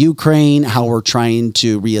given to Ukraine, how we're trying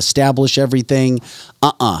to reestablish everything.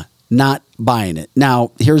 Not buying it.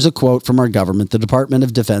 Now, here's a quote from our government. The Department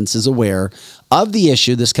of Defense is aware of the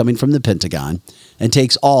issue, this coming from the Pentagon, and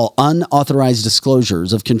takes all unauthorized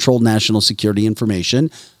disclosures of controlled national security information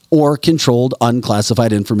or controlled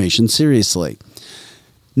unclassified information seriously.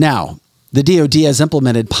 Now, the DoD has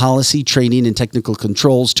implemented policy, training, and technical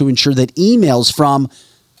controls to ensure that emails from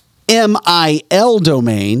MIL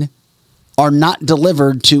domain are not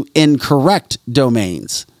delivered to incorrect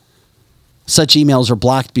domains. Such emails are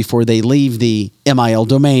blocked before they leave the MIL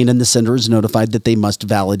domain, and the sender is notified that they must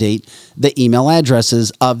validate the email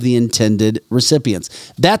addresses of the intended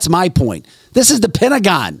recipients. That's my point. This is the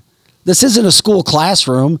Pentagon. This isn't a school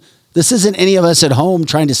classroom. This isn't any of us at home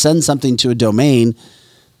trying to send something to a domain.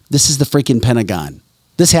 This is the freaking Pentagon.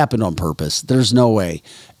 This happened on purpose. There's no way.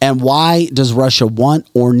 And why does Russia want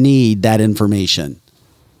or need that information?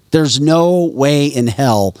 There's no way in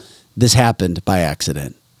hell this happened by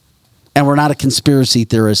accident. And we're not a conspiracy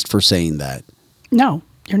theorist for saying that. No,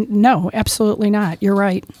 absolutely not. You're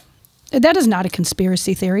right. That is not a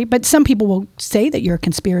conspiracy theory, but some people will say that you're a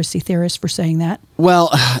conspiracy theorist for saying that.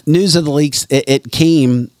 Well, news of the leaks, it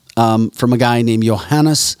came from a guy named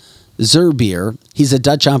Johannes Zerbier. He's a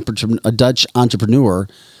Dutch entrepreneur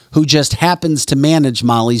who just happens to manage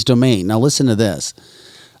Mali's domain. Now listen to this.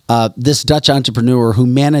 This Dutch entrepreneur who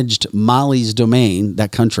managed Mali's domain,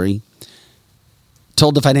 that country,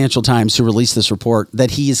 told the Financial Times, who released this report,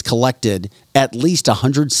 that he has collected at least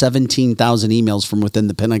 117,000 emails from within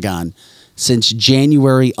the Pentagon since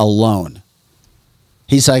January alone.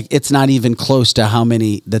 He's like, it's not even close to how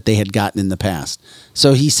many that they had gotten in the past.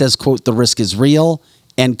 So he says, quote, the risk is real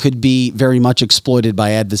and could be very much exploited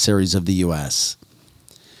by adversaries of the U.S.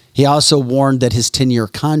 He also warned that his 10-year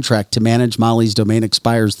contract to manage Mali's domain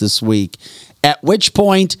expires this week, at which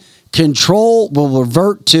point control will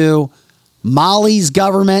revert to Mali's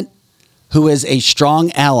government, who is a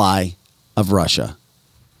strong ally of Russia.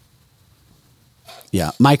 Yeah,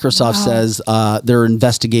 Microsoft says they're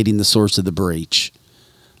investigating the source of the breach.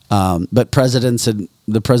 But President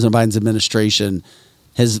Biden's administration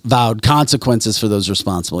has vowed consequences for those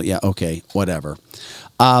responsible. Yeah, okay, whatever.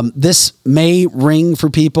 This may ring for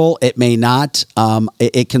people. It may not.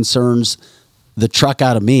 It concerns the truck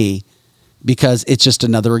out of me, because it's just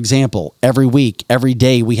another example. Every week, every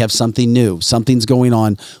day, we have something new. Something's going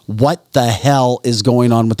on. What the hell is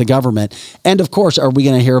going on with the government? And of course, are we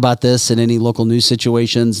going to hear about this in any local news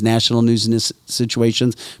situations, national news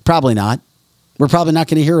situations? Probably not. We're probably not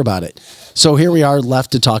going to hear about it. So here we are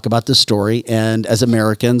left to talk about this story. And as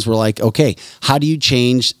Americans, we're like, okay, how do you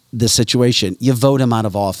change the situation? You vote him out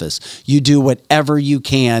of office. You do whatever you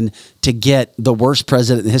can to get the worst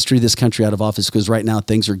president in the history of this country out of office, because right now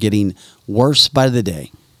things are getting worse by the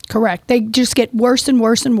day. Correct. They just get worse and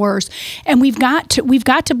worse and worse. And we've got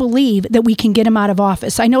to believe that we can get him out of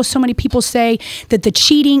office. I know so many people say that the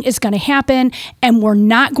cheating is going to happen and we're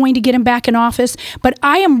not going to get him back in office. But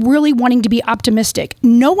I am really wanting to be optimistic.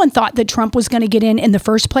 No one thought that Trump was going to get in the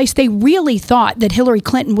first place. They really thought that Hillary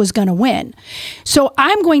Clinton was going to win. So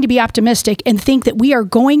I'm going to be optimistic and think that we are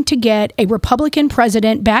going to get a Republican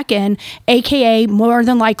president back in, AKA more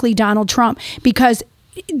than likely Donald Trump, because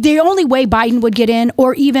the only way Biden would get in,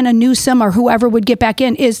 or even a Newsom or whoever would get back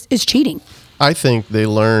in, is cheating. I think they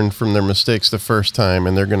learned from their mistakes the first time,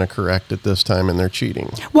 and they're going to correct it this time, and they're cheating.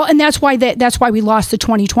 Well, and that's why we lost the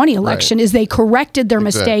 2020 election, is they corrected their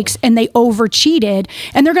mistakes and they over-cheated,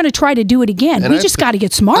 and they're going to try to do it again. And we just got to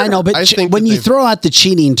get smarter. I know, but when you throw out the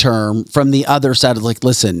cheating term from the other side, of like,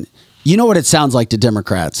 listen, you know what it sounds like to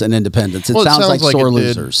Democrats and independents. It sounds like sore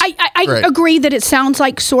losers. I agree that it sounds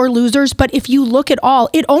like sore losers, but if you look at all,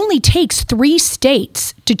 it only takes 3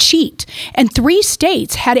 states to cheat. And 3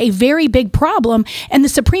 states had a very big problem, and the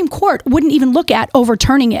Supreme Court wouldn't even look at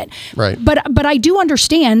overturning it. Right. But I do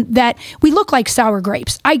understand that we look like sour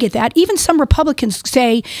grapes. I get that. Even some Republicans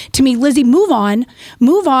say to me, Lizzie, move on,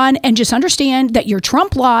 and just understand that your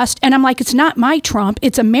Trump lost. And I'm like, it's not my Trump,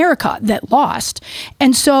 it's America that lost.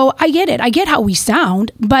 And so I get it. I get how we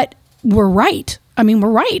sound, but we're right. I mean,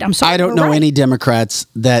 we're right. I'm sorry. I don't know any Democrats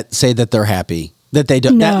that say that they're happy. That they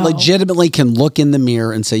don't, that legitimately can look in the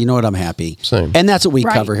mirror and say, you know what, I'm happy. Same. And that's what we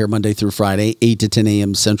cover here Monday through Friday, 8 to 10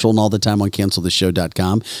 a.m. Central, and all the time on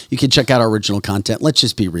canceltheshow.com. You can check out our original content. Let's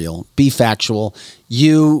just be real, be factual,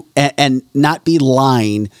 and not be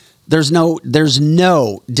lying. There's no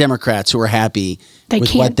Democrats who are happy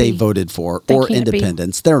with what they voted for, or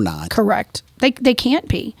independents. They're not. Correct. They can't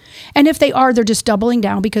be. And if they are, they're just doubling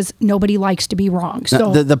down because nobody likes to be wrong.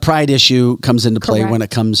 So the pride issue comes into play when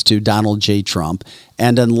it comes to Donald J. Trump.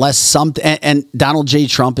 And unless and Donald J.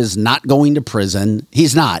 Trump is not going to prison.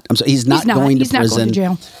 He's not. I'm sorry. He's not going to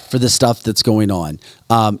prison for the stuff that's going on.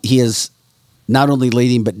 He is not only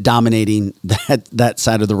leading, but dominating that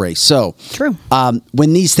side of the race. So true.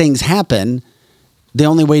 When these things happen, the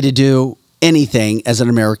only way to do anything as an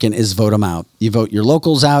American is vote them out. You vote your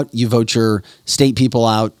locals out, you vote your state people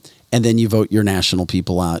out, and then you vote your national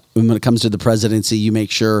people out. And when it comes to the presidency, you make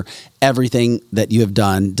sure everything that you have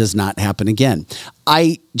done does not happen again.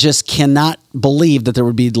 I just cannot believe that there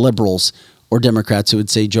would be liberals or Democrats who would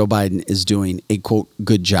say Joe Biden is doing a, quote,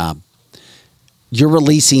 good job. You're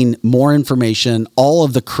releasing more information, all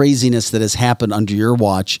of the craziness that has happened under your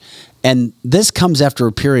watch. And this comes after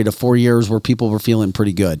a period of 4 years where people were feeling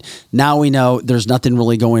pretty good. Now we know there's nothing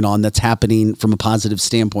really going on that's happening from a positive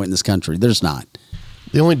standpoint in this country. There's not.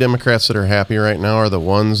 The only Democrats that are happy right now are the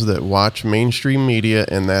ones that watch mainstream media,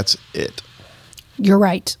 and that's it. You're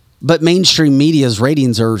right. But mainstream media's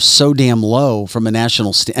ratings are so damn low from a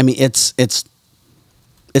national I mean,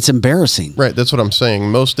 it's embarrassing. Right, that's what I'm saying.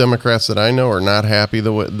 Most Democrats that I know are not happy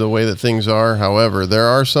the way that things are. However, there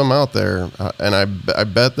are some out there, and I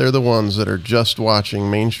bet they're the ones that are just watching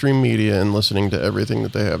mainstream media and listening to everything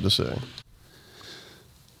that they have to say.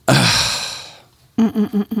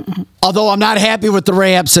 Although I'm not happy with the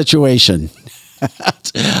Rahab situation.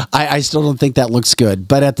 I still don't think that looks good.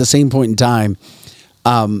 But at the same point in time,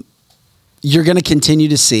 you're going to continue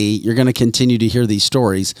to hear these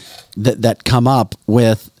stories that come up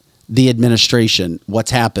with the administration,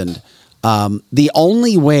 what's happened. The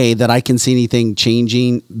only way that I can see anything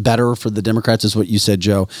changing better for the Democrats is what you said,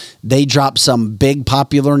 Joe. They drop some big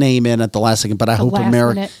popular name in at the last second, but I hope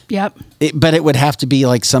America. Yep. But it would have to be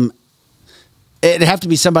like it'd have to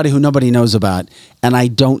be somebody who nobody knows about. And I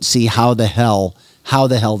don't see how the hell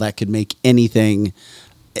that could make anything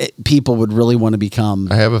people would really want to become.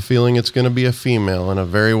 I have a feeling it's going to be a female and a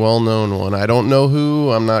very well-known one. I don't know who.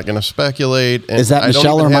 I'm not going to speculate. And is that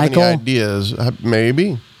Michelle or Michael? Any ideas?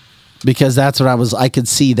 Maybe. Because that's what I could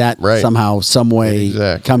see that somehow, some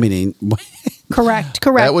way coming in. Correct.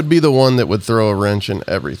 That would be the one that would throw a wrench in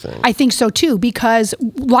everything. I think so too, because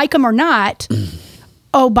like him or not,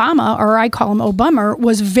 Obama, or I call him Obama,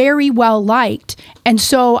 was very well liked. And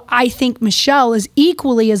so I think Michelle is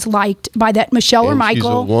equally as liked by that Michelle or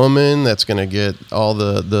Michael. She's a woman that's going to get all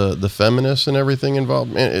the feminists and everything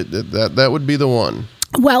involved. That would be the one.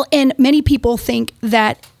 Well, and many people think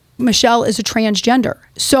that Michelle is a transgender.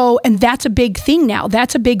 So, and that's a big thing now.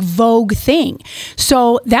 That's a big vogue thing.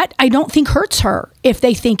 So that I don't think hurts her if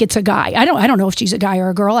they think it's a guy. I don't know if she's a guy or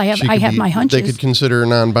a girl. I have my hunches. They could consider her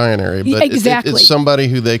non-binary, but exactly. It's somebody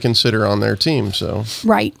who they consider on their team. So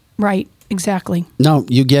right. Exactly. No,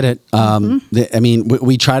 you get it. I mean,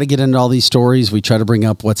 we try to get into all these stories. We try to bring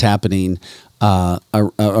up what's happening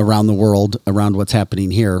around the world, around what's happening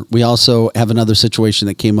here. We also have another situation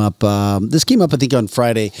that came up. This came up, I think, on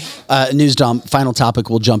Friday. News dump, final topic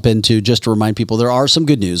we'll jump into just to remind people there are some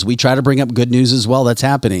good news. We try to bring up good news as well that's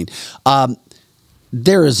happening.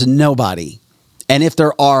 There is nobody. And if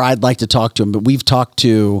there are, I'd like to talk to him. But we've talked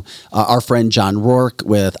to our friend John Rourke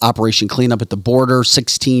with Operation Cleanup at the Border,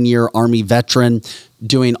 16-year Army veteran,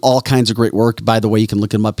 doing all kinds of great work. By the way, you can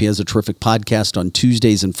look him up. He has a terrific podcast on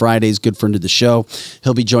Tuesdays and Fridays. Good friend of the show.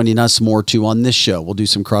 He'll be joining us more, too, on this show. We'll do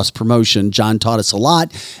some cross-promotion. John taught us a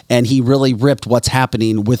lot, and he really ripped what's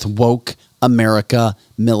happening with woke America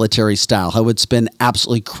military style. How it's been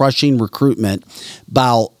absolutely crushing recruitment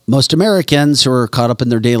by most Americans who are caught up in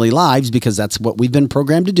their daily lives, because that's what we've been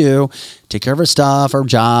programmed to do. Take care of our stuff, our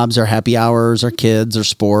jobs, our happy hours, our kids, our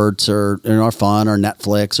sports, or our fun, our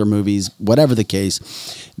Netflix, or movies, whatever the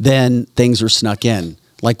case. Then things are snuck in,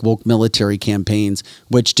 like woke military campaigns,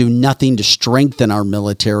 which do nothing to strengthen our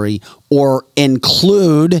military or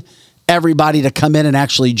include everybody to come in and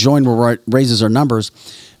actually join where it raises our numbers.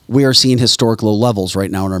 We are seeing historic low levels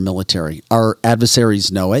right now in our military. Our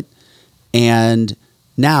adversaries know it. And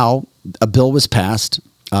now a bill was passed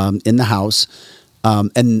in the House,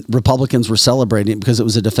 and Republicans were celebrating it because it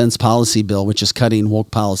was a defense policy bill, which is cutting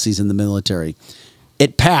woke policies in the military.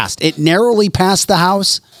 It passed. It narrowly passed the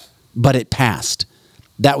House, but it passed.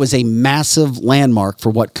 That was a massive landmark for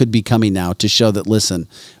what could be coming now to show that, listen,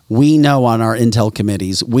 we know on our intel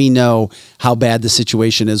committees, we know how bad the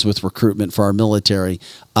situation is with recruitment for our military.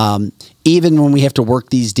 Even when we have to work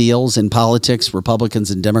these deals in politics,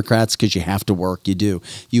 Republicans and Democrats, because you have to work, you do.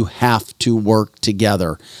 You have to work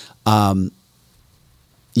together.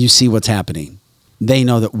 You see what's happening. They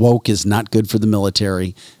know that woke is not good for the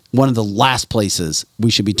military. One of the last places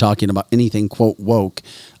we should be talking about anything, quote, woke,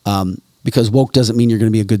 because woke doesn't mean you're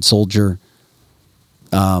going to be a good soldier,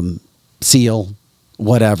 SEAL,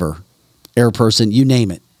 whatever, air person, you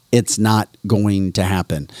name it. It's not going to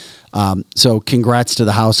happen. So congrats to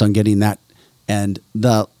the House on getting that, and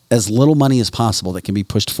as little money as possible that can be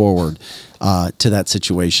pushed forward to that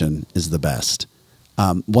situation is the best.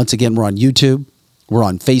 Once again, we're on YouTube. We're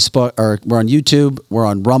on Facebook, or we're on YouTube. We're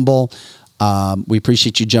on Rumble. We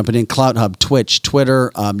appreciate you jumping in. Cloud Hub, Twitch,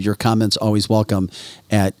 Twitter. Your comments always welcome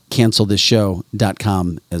at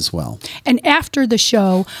cancelthisshow.com as well. And after the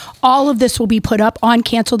show, all of this will be put up on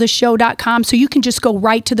cancelthisshow.com, so you can just go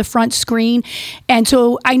right to the front screen. And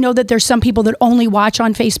so I know that there's some people that only watch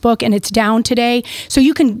on Facebook and it's down today, so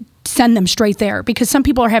you can send them straight there, because some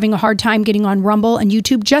people are having a hard time getting on Rumble and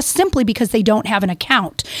YouTube just simply because they don't have an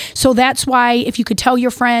account. So that's why, if you could tell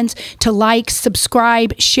your friends to like,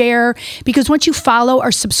 subscribe, share, because once you follow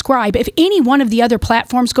or subscribe, if any one of the other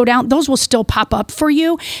platforms go down, those will still pop up for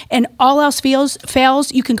you. And all else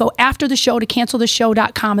fails, you can go after the show to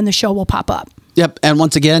cancelthisshow.com and the show will pop up. Yep. And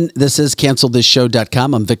once again, this is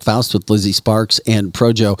cancelthisshow.com. I'm Vic Faust with Lizzie Sparks and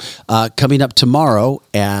Projo. Coming up tomorrow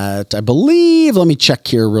at, I believe, let me check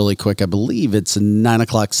here really quick. I believe it's 9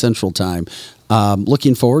 o'clock Central Time.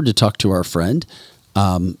 Looking forward to talk to our friend.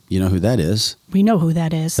 You know who that is? We know who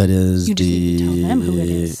that is. That is you just need to tell them who it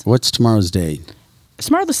is. What's tomorrow's date? Is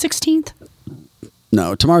tomorrow the 16th?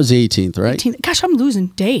 No, tomorrow's the 18th, right? 18th. Gosh, I'm losing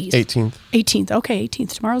days. 18th. 18th. Okay,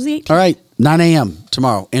 18th. Tomorrow's the 18th. All right. 9 a.m.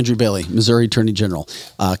 tomorrow. Andrew Bailey, Missouri Attorney General.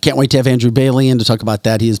 Can't wait to have Andrew Bailey in to talk about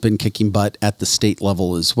that. He has been kicking butt at the state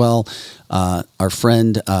level as well. Our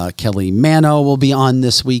friend Kelly Mano will be on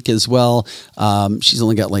this week as well. She's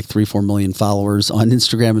only got like 3-4 million followers on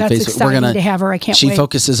Instagram and That's Facebook. Exciting to have her. I can't wait. She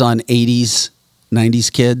focuses on 80s,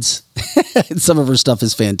 90s kids. Some of her stuff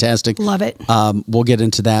is fantastic. Love it. We'll get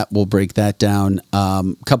into that. We'll break that down.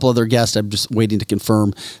 A couple other guests I'm just waiting to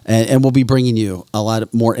confirm. And we'll be bringing you a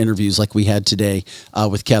lot more interviews like we had today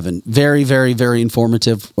with Kevin. Very, very, very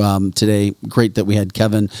informative today. Great that we had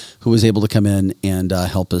Kevin who was able to come in and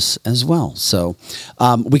help us as well. So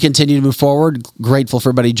we continue to move forward. Grateful for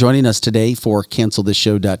everybody joining us today for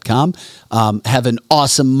cancelthisshow.com. Have an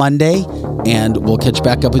awesome Monday, and we'll catch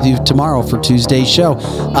back up with you tomorrow for Tuesday's show.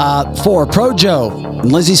 For Projo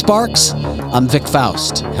and Lizzie Sparks, I'm Vic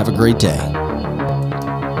Faust. Have a great day.